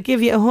got. I want to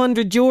give you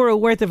 €100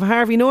 worth of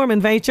Harvey Norman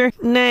voucher.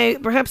 Now,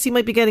 perhaps you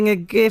might be getting a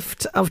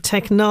gift of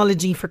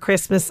technology for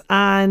Christmas,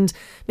 and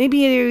maybe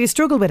you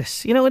struggle with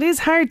it. You know, it is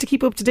hard to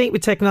keep up to date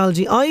with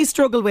technology. I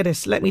struggle with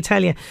it, let me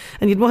tell you.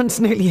 And you'd want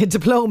nearly a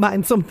diploma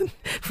in something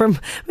from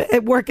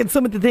working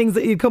some of the things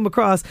that you come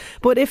across.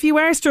 But if you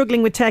are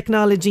struggling with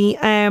technology,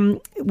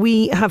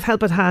 we have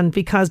help at hand,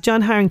 because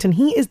John Harrington,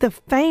 he is the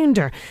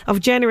founder of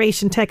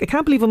Generation Tech, a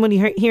can't believe I'm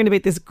only hearing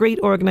about this great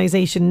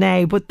organisation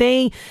now, but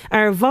they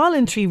are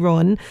voluntary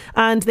run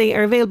and they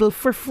are available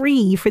for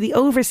free for the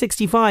over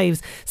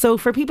 65s. So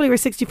for people who are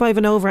 65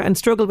 and over and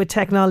struggle with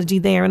technology,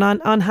 they are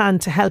on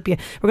hand to help you.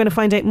 We're going to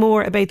find out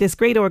more about this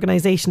great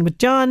organisation with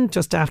John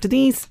just after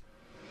these.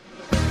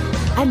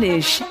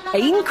 Anish,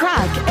 ein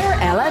crack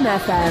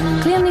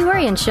LMFM. Clean ní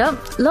Warian seo,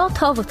 lá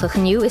tábhachtach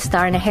aniu is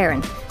star na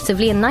Heron. Sa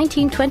bhliain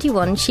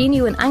 1921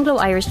 síniu an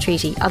Anglo-Irish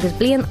Treaty agus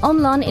blian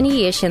omlán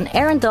in sin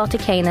an dáta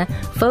céine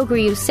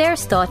fógraíú séir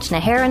stáit na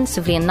Heron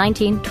sa bhliain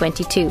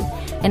 1922.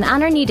 In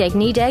anar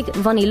nídeg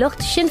bhaní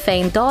lucht sin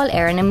féin dáil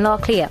Éireann im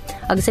lá clia,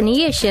 agus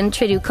in sin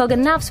tridiú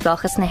cogan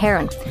nafsblachas na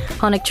Heron.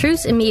 Tháinig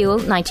trús in miúil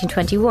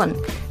 1921.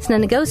 Sna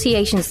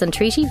negotiations den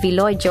treaty bhí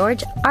Lloyd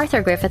George,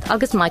 Arthur Griffith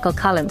agus Michael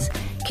Collins.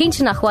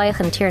 Cínte nach waich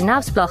an tír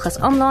nafsblachas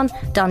omlán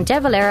don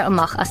devaléire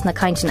amach as na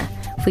caintena.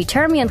 Fui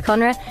termi an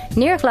conra,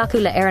 níor glacu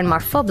le Éireann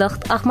mar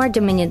phoblacht ach mar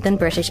dominion den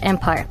British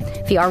Empire.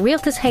 Bhí ar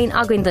rialtas hain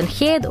aguin den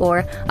chéad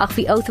or ach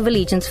bhí oath of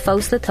allegiance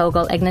fós le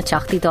tógáil ag na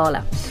teachtaí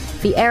dála.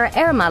 Bhí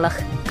éire malach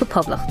go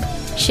poblacht.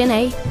 Sin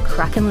é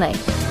crackan lei.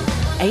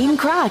 Ein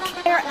crack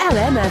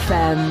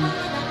LMFM.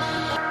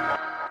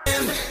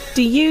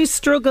 Do you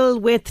struggle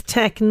with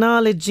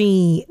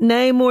technology?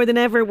 Now more than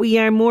ever we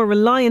are more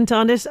reliant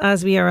on it,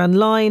 as we are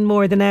online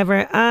more than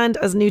ever, and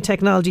as new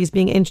technology is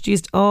being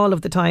introduced all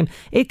of the time.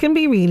 It can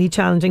be really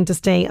challenging to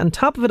stay on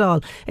top of it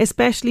all,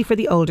 especially for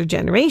the older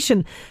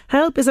generation.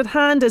 Help is at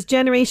hand as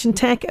Generation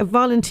Tech, a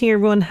volunteer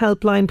run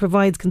helpline,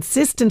 provides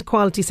consistent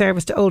quality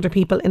service to older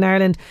people in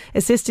Ireland,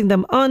 assisting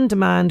them on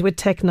demand with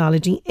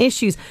technology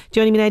issues.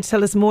 Joining me now to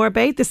tell us more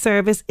about the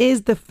service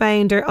is the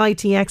founder,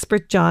 IT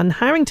expert John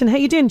Harrington. How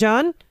you doing,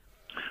 John?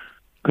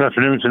 Good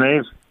afternoon,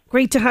 Sinead.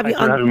 Great to have you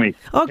on. Thanks for having me.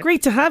 Oh,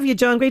 great to have you,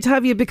 John. Great to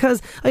have you,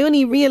 because I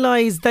only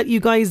realised that you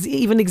guys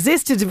even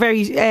existed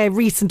very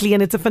recently,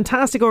 and it's a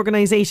fantastic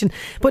organisation.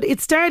 But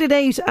it started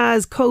out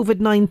as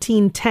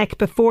COVID-19 Tech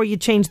before you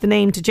changed the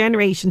name to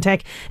Generation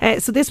Tech.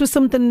 So this was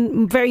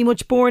something very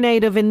much born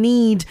out of a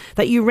need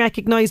that you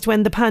recognised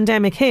when the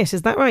pandemic hit.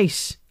 Is that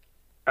right?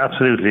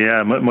 Absolutely,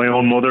 yeah. My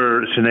own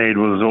mother, Sinead,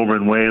 was over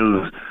in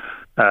Wales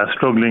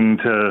struggling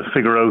to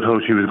figure out how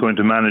she was going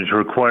to manage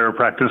her choir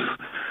practice.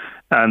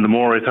 And the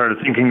more I started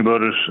thinking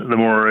about it, the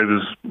more I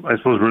was, I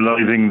suppose,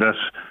 realising that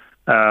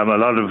a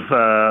lot of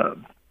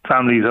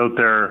families out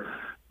there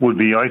would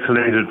be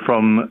isolated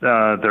from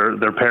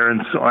their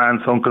parents,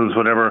 aunts, uncles,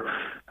 whatever,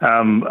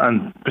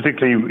 and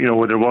particularly,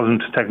 where there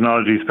wasn't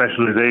technology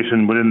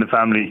specialisation within the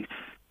family.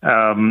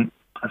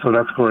 So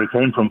that's where I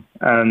came from.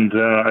 And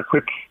a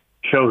quick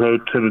shout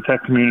out to the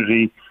tech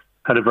community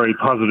had a very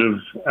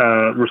positive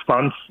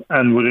response,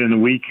 and within a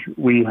week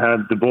we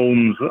had the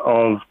bones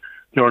of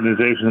the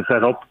organisation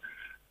set up.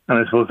 And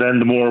I suppose then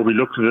the more we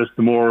looked at it,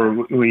 the more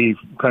we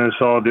kind of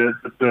saw that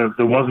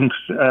there wasn't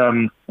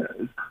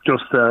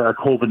just a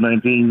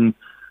COVID-19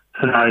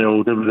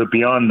 scenario. There was a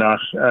beyond that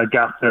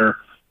gap there.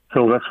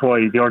 So that's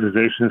why the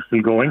organisation is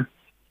still going.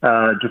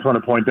 Just want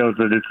to point out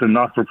that it's a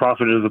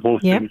not-for-profit as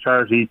opposed to a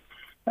charity.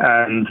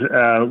 And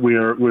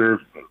we're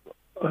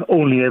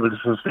only able to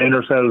sustain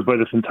ourselves by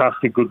the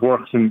fantastic good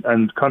works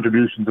and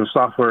contributions of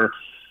software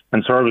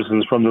and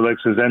services from the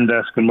likes of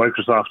Zendesk and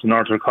Microsoft and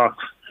Arthur Cox.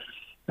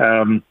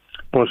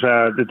 But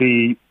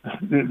the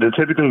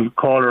typical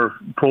caller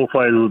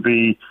profile would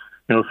be,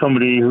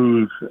 somebody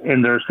who's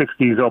in their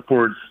 60s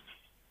upwards,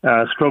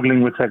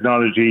 struggling with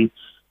technology,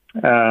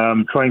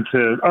 trying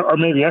to, or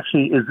maybe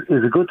actually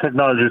is a good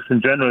technologist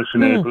in general,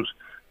 Sinead, but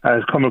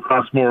has come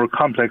across more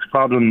complex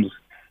problems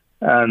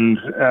and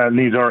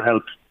needs our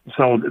help.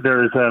 So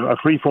there is a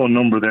free phone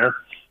number there,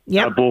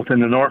 both in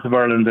the north of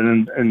Ireland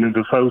and in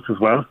the south as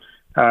well.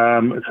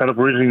 It's set up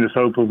originally in the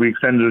south, but we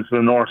extended it to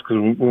the north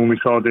because when we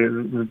saw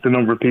the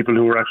number of people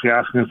who were actually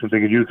asking us if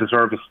they could use the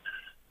service.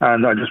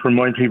 And I just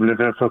remind people if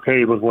that's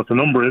okay about what the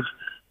number is.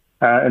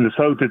 In the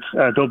south, it's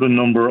Dublin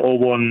number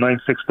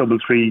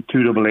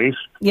 019633288.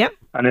 Yep.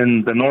 And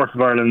in the north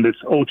of Ireland,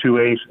 it's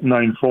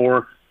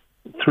 02894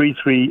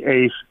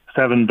 338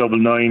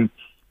 799.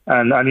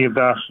 And any of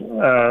that,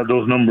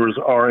 those numbers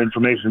or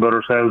information about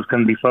ourselves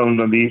can be found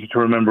on the easy to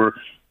remember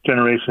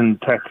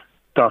generationtech.ie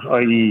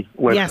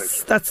website.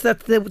 Yes, that's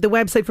the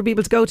website for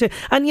people to go to.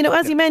 And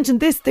as you mentioned,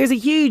 there's a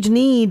huge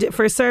need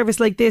for a service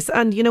like this.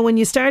 And when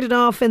you started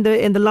off in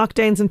the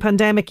lockdowns and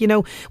pandemic,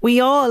 we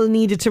all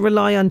needed to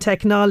rely on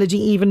technology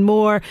even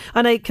more.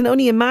 And I can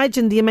only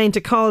imagine the amount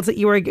of calls that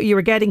you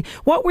were getting.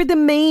 What were the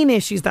main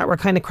issues that were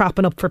kind of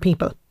cropping up for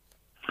people?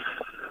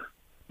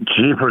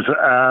 Jeepers,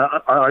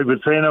 I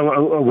would say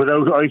now,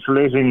 without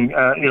isolating,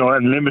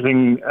 and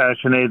limiting,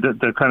 Sinead,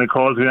 the kind of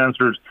calls we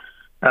answered,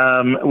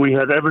 we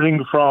had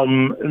everything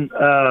from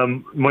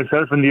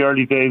myself in the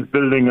early days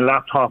rebuilding a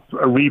laptop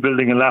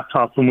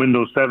from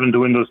Windows 7 to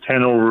Windows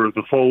 10 over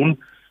the phone,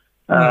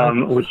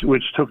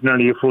 which took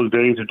nearly a full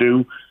day to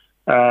do,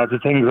 to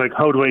things like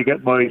how do I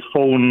get my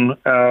phone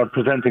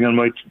presenting on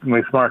my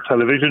smart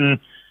television,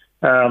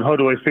 how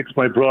do I fix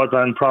my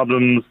broadband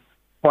problems,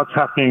 what's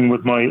happening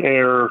with my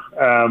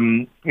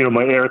my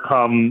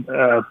Aircom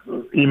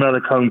email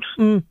account.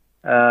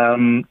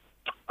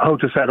 how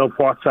to set up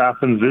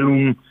WhatsApp and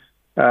Zoom,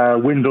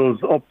 Windows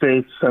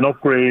updates and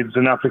upgrades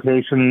and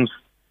applications,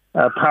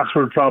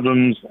 password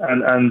problems,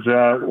 and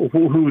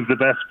who's the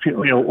best.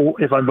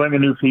 If I'm buying a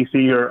new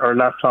PC or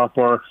laptop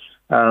or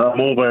a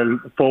mobile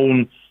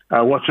phone,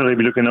 what should I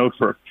be looking out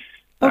for?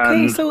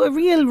 Okay, so a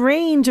real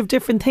range of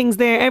different things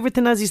there.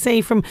 Everything, as you say,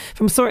 from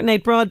sorting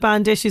out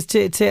broadband issues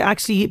to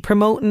actually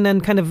promoting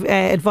and kind of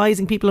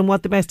advising people on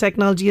what the best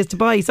technology is to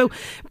buy. So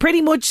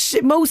pretty much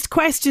most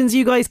questions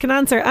you guys can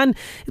answer. And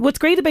what's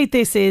great about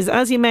this is,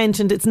 as you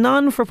mentioned, it's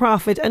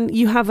non-for-profit and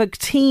you have a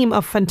team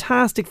of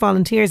fantastic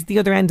volunteers at the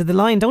other end of the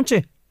line, don't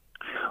you?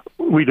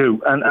 We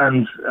do,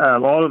 and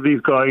all of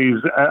these guys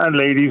and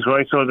ladies,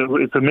 right? So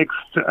it's a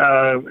mixed,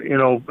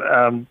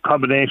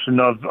 combination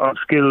of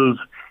skills.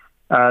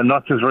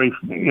 Not just very,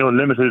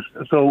 limited.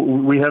 So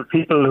we have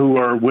people who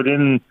are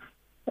within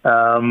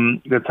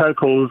the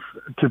telcos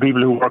to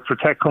people who work for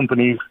tech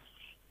companies.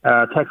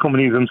 Tech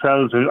companies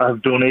themselves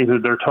have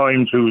donated their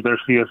time to their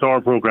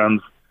CSR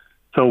programs.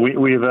 So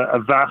we have a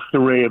vast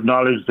array of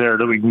knowledge there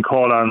that we can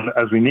call on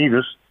as we need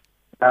it.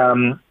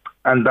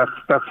 And that's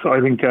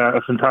I think,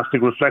 a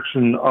fantastic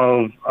reflection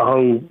of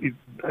how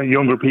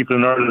younger people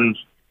in Ireland,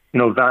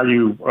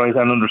 value, right,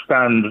 and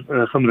understand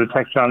some of the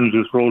tech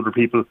challenges for older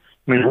people.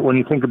 I mean, when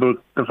you think about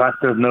the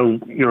fact that now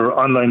your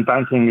online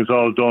banking is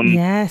all done,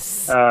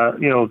 yes,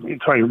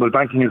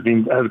 banking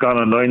has gone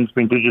online, it's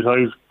been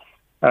digitised.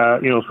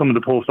 Some of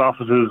the post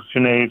offices,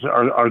 Sinead,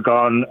 are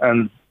gone,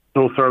 and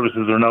those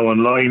services are now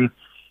online.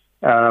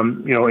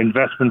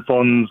 Investment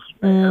funds,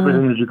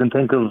 everything that you can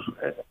think of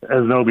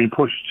has now been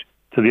pushed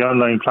to the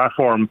online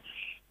platform,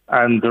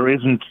 and there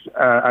isn't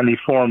any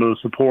form of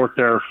support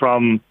there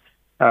from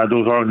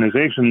those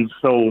organisations.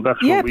 So that's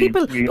what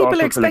people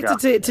are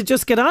expected to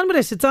just get on with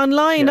it. It's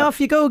online, off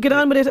you go, get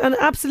on with it. And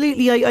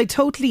absolutely, I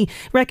totally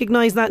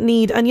recognise that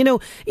need. And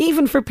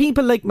even for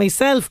people like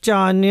myself,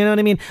 John, you know what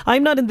I mean,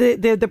 I'm not in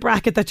the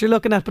bracket that you're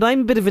looking at, but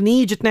I'm a bit of an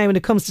idiot now when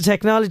it comes to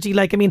technology.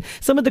 Like, I mean,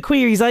 some of the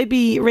queries I'd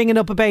be ringing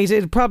up about,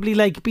 it'd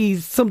probably be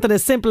something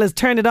as simple as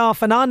turn it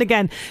off and on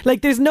again.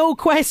 Like, there's no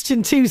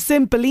question too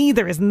simple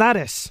either, isn't that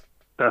it?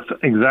 That's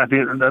exactly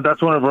it.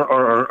 That's one of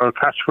our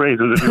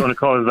catchphrases, if you want to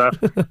call it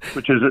that,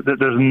 which is that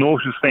there's no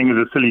such thing as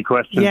a silly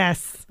question.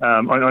 Yes.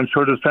 I'm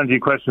sure there's plenty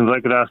of questions I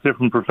could ask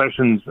different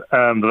professions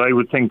that I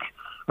would think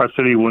are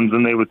silly ones,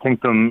 and they would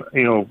think them,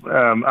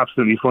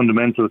 absolutely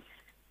fundamental.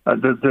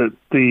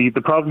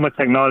 The problem with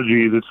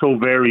technology is it's so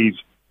varied,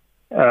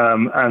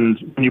 and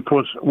when you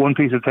put one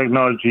piece of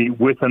technology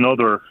with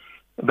another,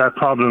 that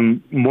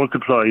problem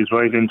multiplies,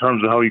 right, in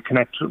terms of how you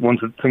connect one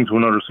thing to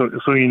another.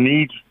 So you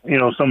need,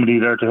 somebody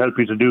there to help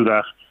you to do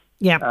that.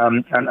 Yeah.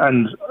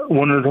 And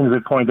one of the things I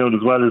point out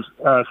as well is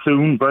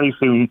very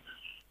soon,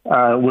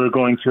 we're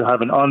going to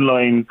have an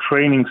online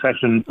training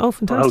session on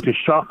how to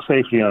shop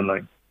safely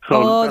online.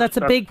 So that's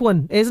a big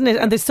one, isn't it?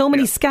 And there's so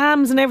many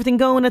scams and everything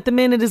going at the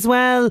minute as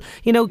well,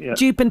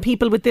 duping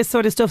people with this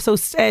sort of stuff. So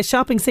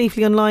shopping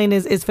safely online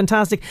is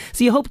fantastic.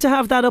 So you hope to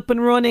have that up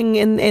and running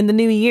in the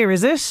new year,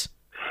 is it?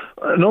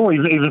 No,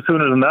 even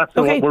sooner than that.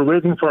 So what we're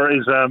waiting for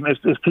is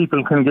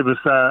people can give us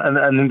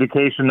an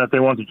indication that they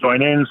want to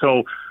join in.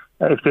 So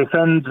if they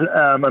send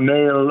a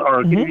mail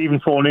or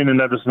even phone in and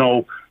let us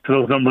know to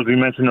those numbers we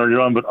mentioned earlier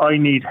on. But I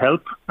need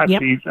help.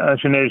 Actually,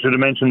 Sinead should have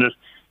mentioned it,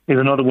 is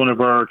another one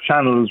of our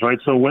channels, right?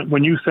 So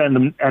when you send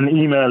an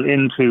email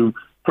into,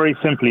 very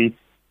simply,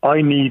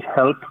 I need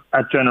help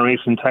at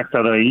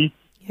generationtech.ie,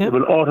 it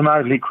will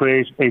automatically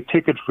create a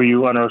ticket for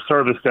you on our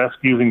service desk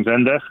using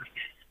Zendesk.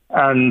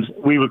 And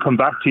we will come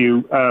back to you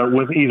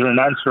with either an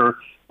answer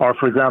or,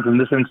 for example, in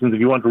this instance, if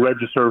you want to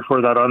register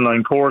for that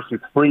online course,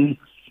 it's free.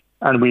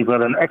 And we've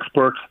got an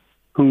expert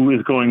who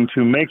is going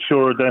to make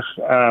sure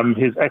that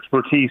his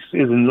expertise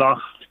isn't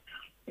lost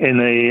in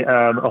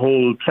a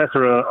whole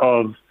plethora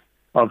of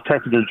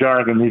technical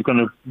jargon. He's going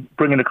to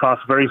bring it across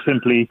very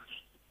simply,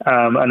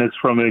 and it's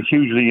from a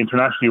hugely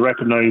internationally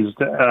recognised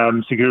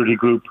security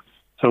group.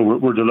 So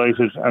we're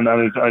delighted, and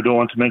I don't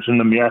want to mention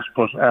them yet,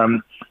 but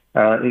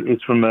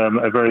it's from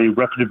a very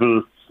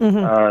reputable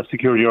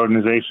security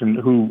organisation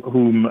whom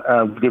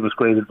will give us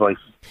great advice.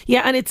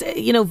 Yeah, and it's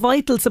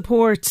vital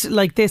support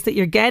like this that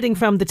you're getting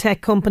from the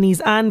tech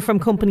companies and from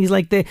companies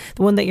like the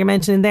one that you're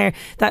mentioning there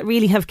that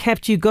really have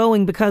kept you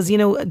going, because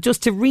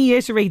just to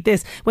reiterate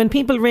this, when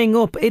people ring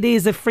up, it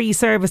is a free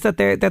service that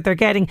they're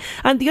getting.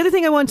 And the other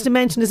thing I wanted to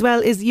mention as well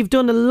is you've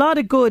done a lot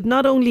of good,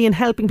 not only in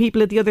helping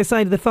people at the other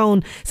side of the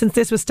phone since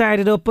this was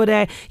started up,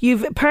 but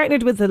you've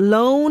partnered with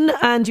Alone,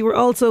 and you were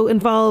also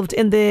involved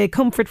in the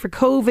Comfort for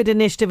COVID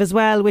initiative as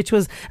well, which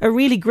was a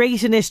really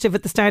great initiative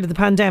at the start of the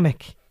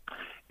pandemic.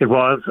 It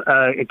was.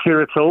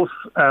 Ciara Close,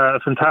 a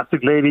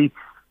fantastic lady,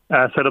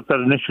 set up that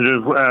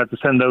initiative to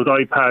send out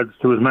iPads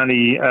to as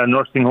many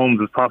nursing homes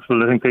as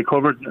possible. I think they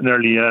covered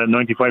nearly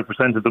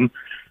 95% of them.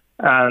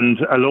 And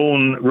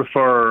Alone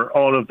refer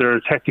all of their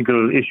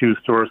technical issues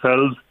to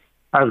ourselves,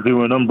 as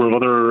do a number of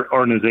other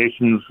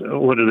organisations,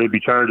 whether they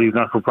be charities,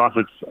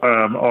 not-for-profits,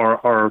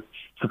 or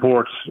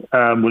support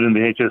within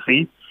the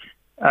HSE.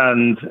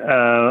 And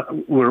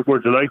we're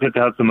delighted to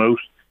help them out.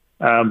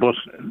 But,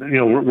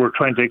 we're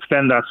trying to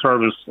extend that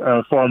service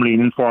formally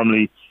and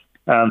informally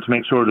to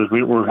make sure that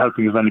we're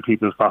helping as many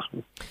people as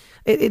possible.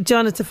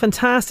 John, it's a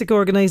fantastic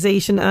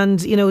organisation, and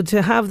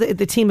to have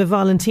the team of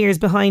volunteers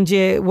behind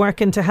you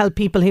working to help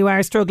people who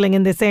are struggling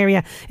in this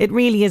area, it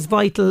really is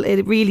vital.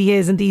 It really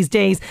is in these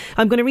days.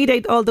 I'm going to read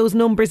out all those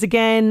numbers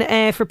again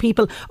for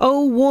people.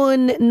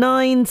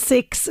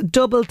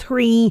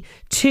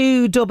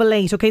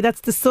 019633288. Okay,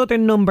 that's the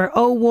southern number,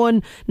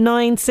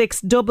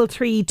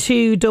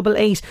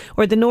 019633288,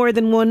 or the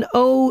northern one,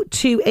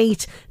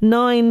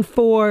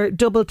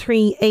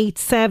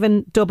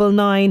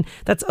 02894338799.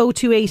 That's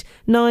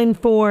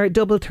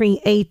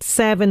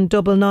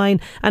 02894338799.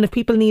 And if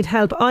people need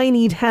help, I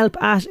need help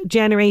at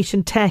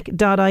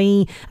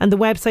generationtech.ie, and the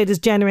website is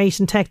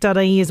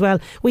generationtech.ie as well.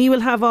 We will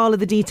have all of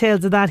the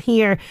details of that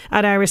here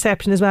at our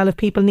reception as well if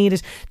people need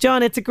it.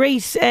 John, it's a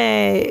great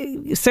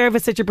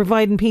service that you're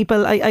providing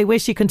people. I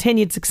wish you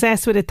continued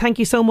success with it. Thank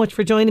you so much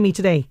for joining me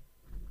today.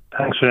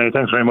 Thanks, Sinead.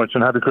 Thanks very much,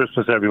 and happy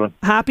Christmas, everyone.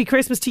 Happy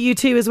Christmas to you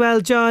too as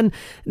well, John.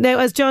 Now,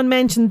 as John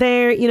mentioned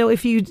there,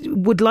 if you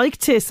would like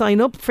to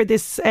sign up for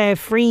this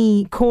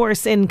free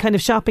course in kind of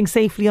shopping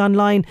safely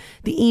online,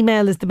 the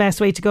email is the best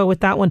way to go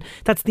with that one.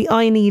 That's the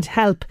I need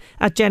help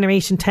at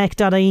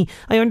generationtech.ie.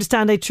 I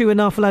understand I threw an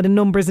awful lot of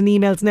numbers and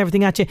emails and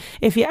everything at you.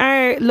 If you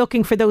are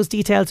looking for those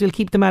details, we'll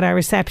keep them at our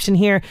reception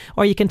here,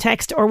 or you can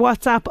text or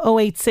WhatsApp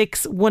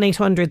 086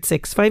 1800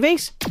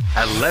 658.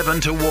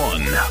 11 to 1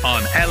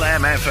 on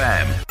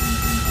LMFM.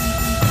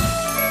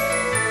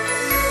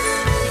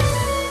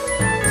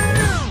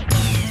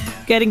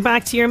 Getting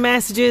back to your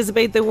messages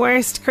about the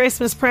worst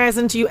Christmas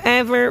present you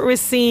ever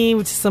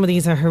received. Some of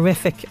these are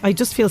horrific. I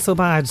just feel so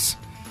bad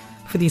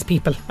for these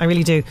people. I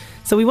really do.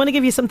 So we want to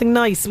give you something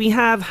nice. We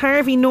have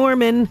Harvey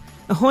Norman,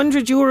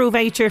 €100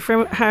 voucher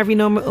from Harvey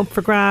Norman up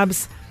for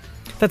grabs.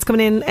 That's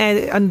coming in,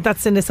 and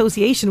that's in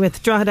association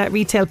with Drogheda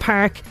Retail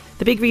Park,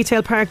 the big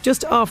retail park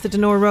just off the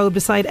Donore Road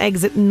beside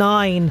exit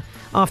 9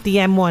 off the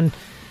M1.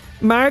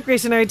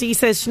 Margaret in RD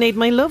says, Sinead,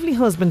 my lovely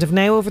husband of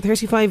now over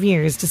 35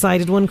 years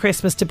decided one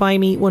Christmas to buy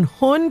me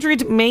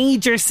 100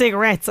 major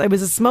cigarettes. I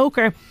was a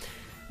smoker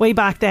way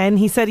back then.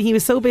 He said he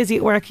was so busy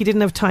at work he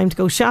didn't have time to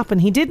go shopping.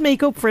 He did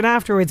make up for it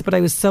afterwards, but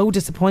I was so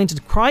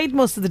disappointed. Cried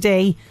most of the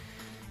day.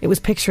 It was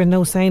picture and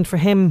no sound for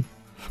him,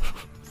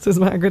 says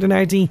Margaret in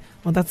RD.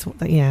 Well,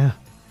 yeah,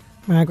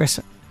 Margaret.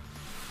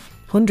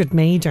 100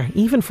 major,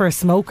 even for a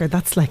smoker,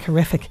 that's like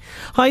horrific.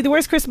 Hi, the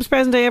worst Christmas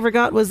present I ever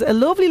got was a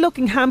lovely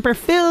looking hamper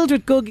filled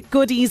with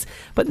goodies,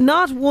 but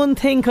not one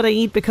thing could I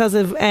eat because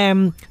of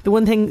the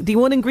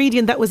one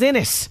ingredient that was in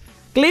it: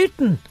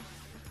 gluten.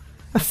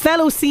 A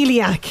fellow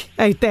celiac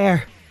out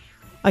there,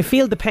 I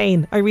feel the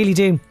pain, I really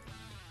do.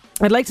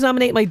 I'd like to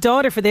nominate my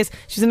daughter for this.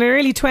 She's in her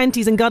early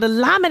 20s and got a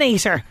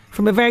laminator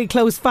from a very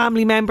close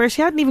family member.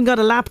 She hadn't even got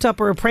a laptop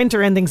or a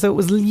printer or anything, so it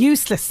was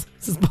useless.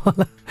 This is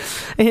Paula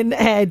in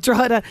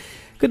Drogheda.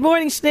 Good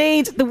morning,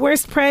 Sinead. The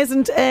worst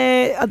present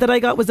that I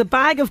got was a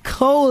bag of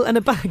coal and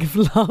a bag of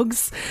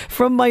logs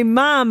from my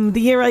mum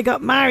the year I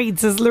got married,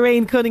 says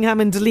Lorraine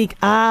Cunningham in Deleek.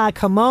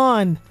 Come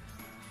on.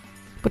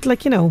 But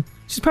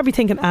she's probably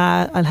thinking,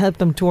 I'll help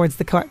them towards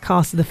the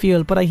cost of the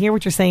fuel. But I hear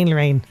what you're saying,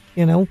 Lorraine,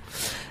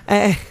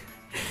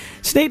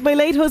 Sinead, my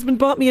late husband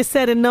bought me a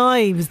set of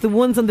knives, the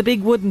ones on the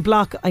big wooden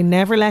block. I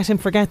never let him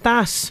forget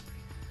that.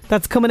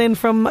 That's coming in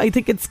from, I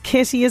think it's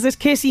Kitty, is it?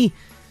 Kitty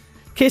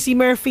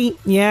Murphy.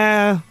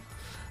 Yeah.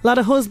 A lot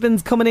of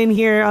husbands coming in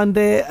here on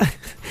a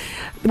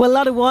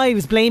lot of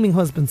wives blaming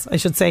husbands, I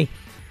should say.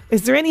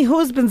 Is there any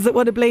husbands that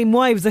want to blame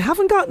wives? I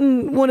haven't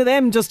gotten one of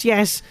them just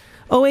yet.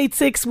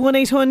 086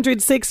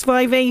 1800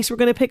 658. We're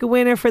going to pick a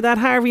winner for that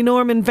Harvey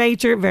Norman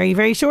voucher very,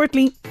 very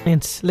shortly.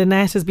 And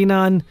Lynette has been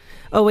on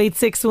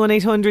 086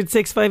 1800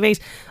 658.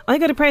 I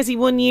got a present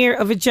one year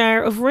of a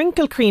jar of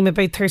wrinkle cream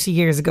about 30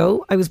 years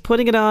ago. I was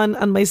putting it on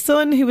and my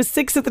son, who was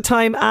 6 at the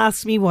time,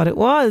 asked me what it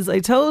was. I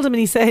told him and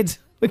he said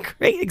with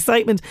great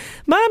excitement,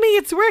 "Mommy,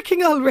 it's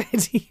working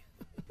already."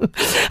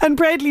 And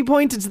proudly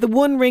pointed to the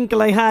one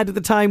wrinkle I had at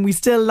the time. We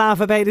still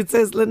laugh about it,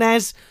 says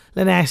Lynette.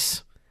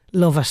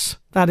 Love it.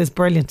 That is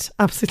brilliant.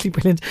 Absolutely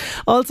brilliant.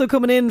 Also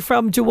coming in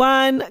from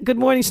Joanne. Good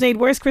morning, Sinead.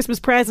 Worst Christmas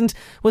present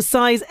was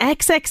size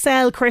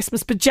XXL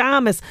Christmas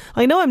pyjamas.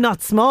 I know I'm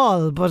not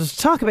small, but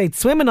talk about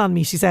swimming on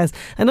me, she says.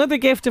 Another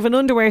gift of an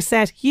underwear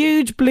set.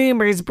 Huge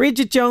bloomers.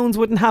 Bridget Jones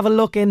wouldn't have a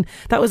look in.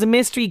 That was a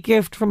mystery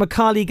gift from a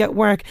colleague at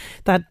work.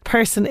 That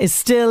person is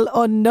still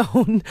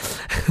unknown.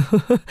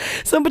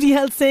 Somebody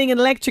else saying an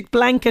electric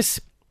blanket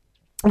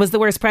was the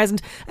worst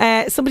present.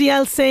 Somebody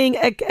else saying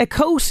a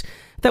coat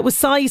that was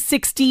size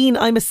 16.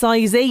 I'm a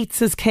size 8,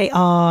 says Kay.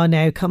 Oh,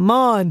 now, come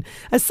on.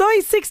 A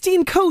size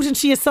 16 coat and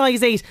she a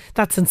size 8.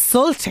 That's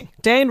insulting.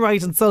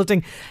 Downright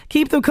insulting.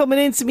 Keep them coming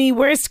in to me.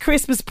 Worst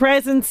Christmas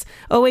presents.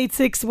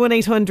 086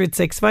 1800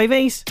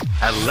 658.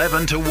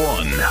 11 to 1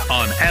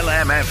 on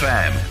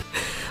LMFM.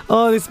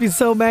 Oh, there's been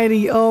so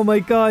many. Oh, my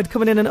God.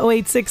 Coming in on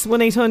 086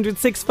 1800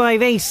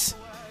 658.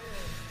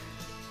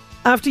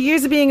 After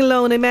years of being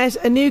alone, I met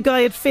a new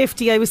guy at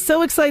 50. I was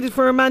so excited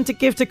for a romantic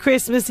gift at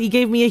Christmas. He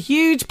gave me a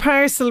huge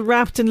parcel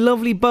wrapped in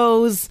lovely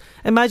bows.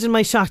 Imagine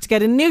my shock to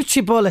get a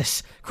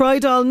NutriBullet.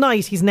 Cried all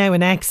night. He's now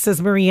an ex,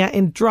 says Maria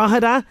in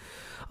Drogheda.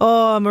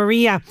 Oh,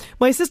 Maria.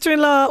 My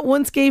sister-in-law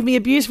once gave me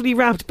a beautifully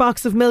wrapped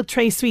box of Milk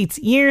Tray sweets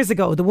years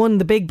ago,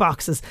 the big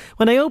boxes.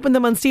 When I opened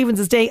them on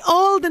Stephen's Day,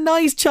 all the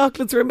nice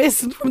chocolates were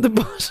missing from the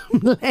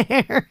bottom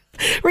layer.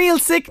 Real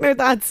sickener,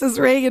 that, says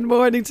Ray in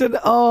Mornington.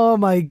 Oh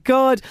my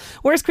God.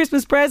 Worst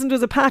Christmas present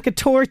was a pack of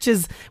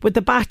torches with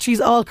the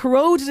batteries all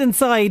corroded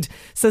inside,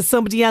 says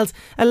somebody else.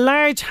 A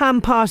large ham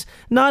pot.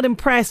 Not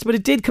impressed, but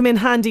it did come in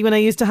handy when I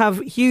used to have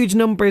huge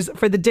numbers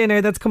for the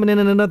dinner. That's coming in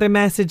another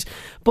message.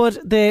 But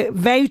the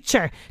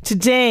voucher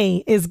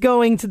today is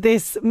going to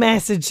this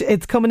message.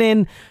 It's coming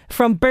in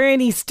from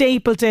Bernie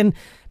Stapleton.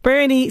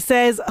 Bernie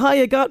says,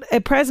 hi, I got a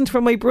present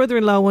from my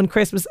brother-in-law one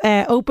Christmas.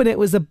 Open it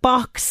was a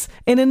box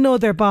in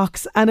another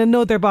box and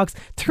another box.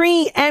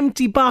 3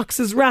 empty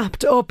boxes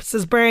wrapped up,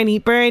 says Bernie.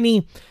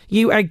 Bernie,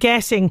 you are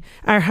getting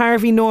our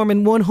Harvey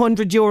Norman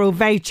 €100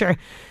 voucher.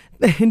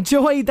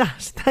 Enjoy that.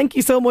 Thank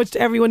you so much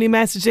to everyone who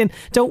messaged in.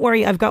 Don't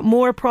worry, I've got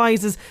more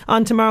prizes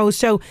on tomorrow's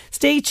show.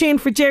 Stay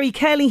tuned for Jerry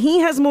Kelly.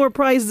 He has more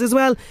prizes as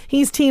well.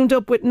 He's teamed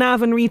up with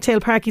Navan Retail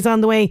Park. He's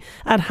on the way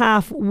at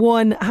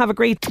 1:30. Have a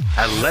great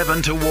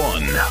 11 to 1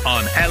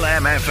 on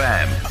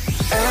LMFM.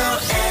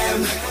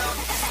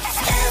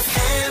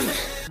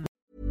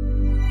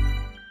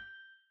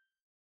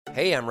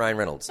 Hey, I'm Ryan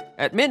Reynolds.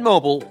 At Mint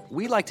Mobile,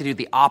 we like to do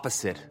the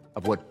opposite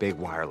of what Big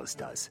Wireless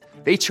does.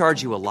 They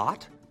charge you a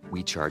lot.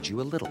 We charge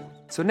you a little.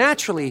 So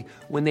naturally,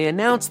 when they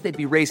announced they'd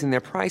be raising their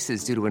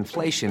prices due to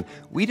inflation,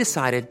 we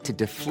decided to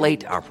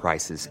deflate our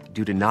prices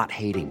due to not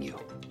hating you.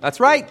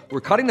 That's right. We're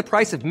cutting the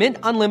price of Mint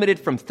Unlimited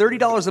from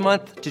 $30 a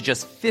month to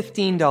just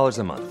 $15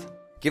 a month.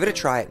 Give it a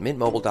try at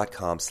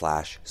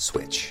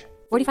mintmobile.com/switch.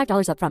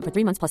 $45 up front for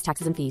 3 months plus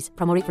taxes and fees.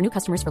 Promo rate for new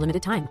customers for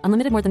limited time.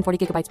 Unlimited more than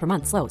 40 gigabytes per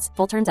month. Slows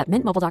full terms at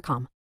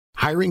mintmobile.com.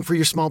 Hiring for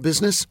your small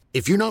business?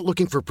 If you're not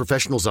looking for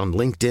professionals on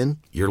LinkedIn,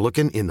 you're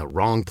looking in the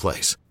wrong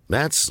place.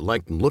 That's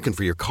like looking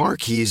for your car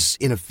keys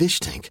in a fish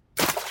tank.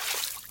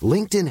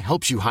 LinkedIn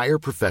helps you hire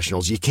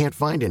professionals you can't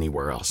find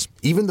anywhere else,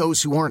 even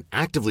those who aren't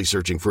actively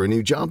searching for a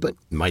new job but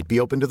might be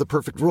open to the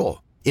perfect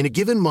role. In a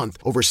given month,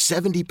 over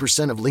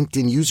 70% of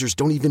LinkedIn users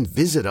don't even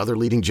visit other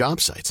leading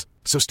job sites.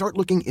 So start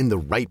looking in the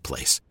right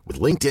place. With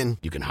LinkedIn,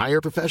 you can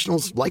hire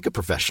professionals like a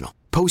professional.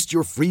 Post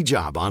your free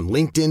job on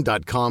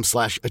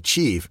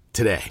linkedin.com/achieve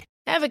today.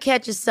 Ever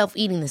catch yourself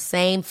eating the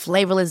same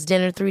flavorless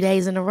dinner 3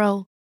 days in a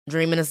row?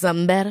 Dreaming of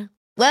something better?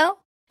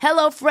 Well,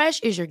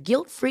 HelloFresh is your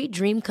guilt-free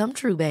dream come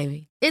true,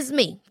 baby. It's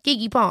me,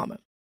 Keke Palmer.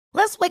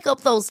 Let's wake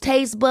up those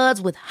taste buds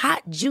with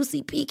hot,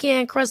 juicy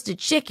pecan-crusted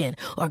chicken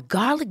or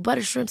garlic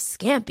butter shrimp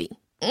scampi.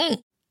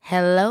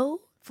 Hello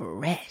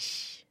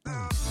Fresh.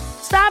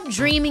 Stop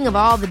dreaming of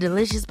all the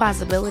delicious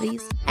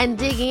possibilities and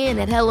dig in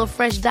at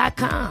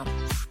HelloFresh.com.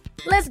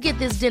 Let's get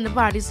this dinner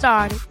party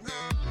started.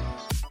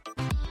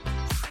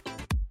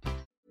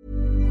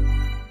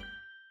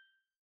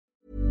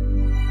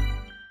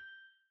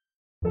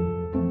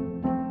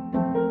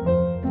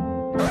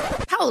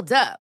 Hold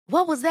up.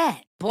 What was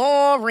that?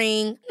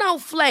 Boring. No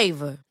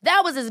flavor.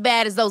 That was as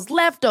bad as those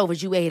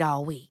leftovers you ate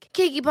all week.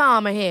 Keke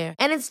Palmer here,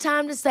 and it's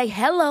time to say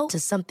hello to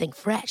something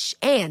fresh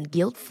and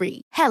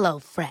guilt-free. Hello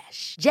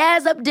Fresh.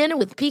 Jazz up dinner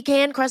with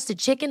pecan-crusted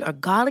chicken or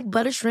garlic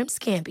butter shrimp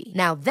scampi.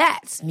 Now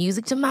that's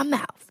music to my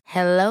mouth.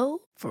 Hello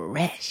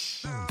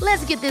Fresh.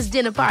 Let's get this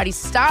dinner party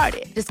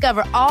started.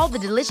 Discover all the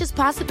delicious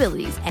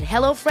possibilities at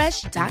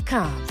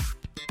HelloFresh.com.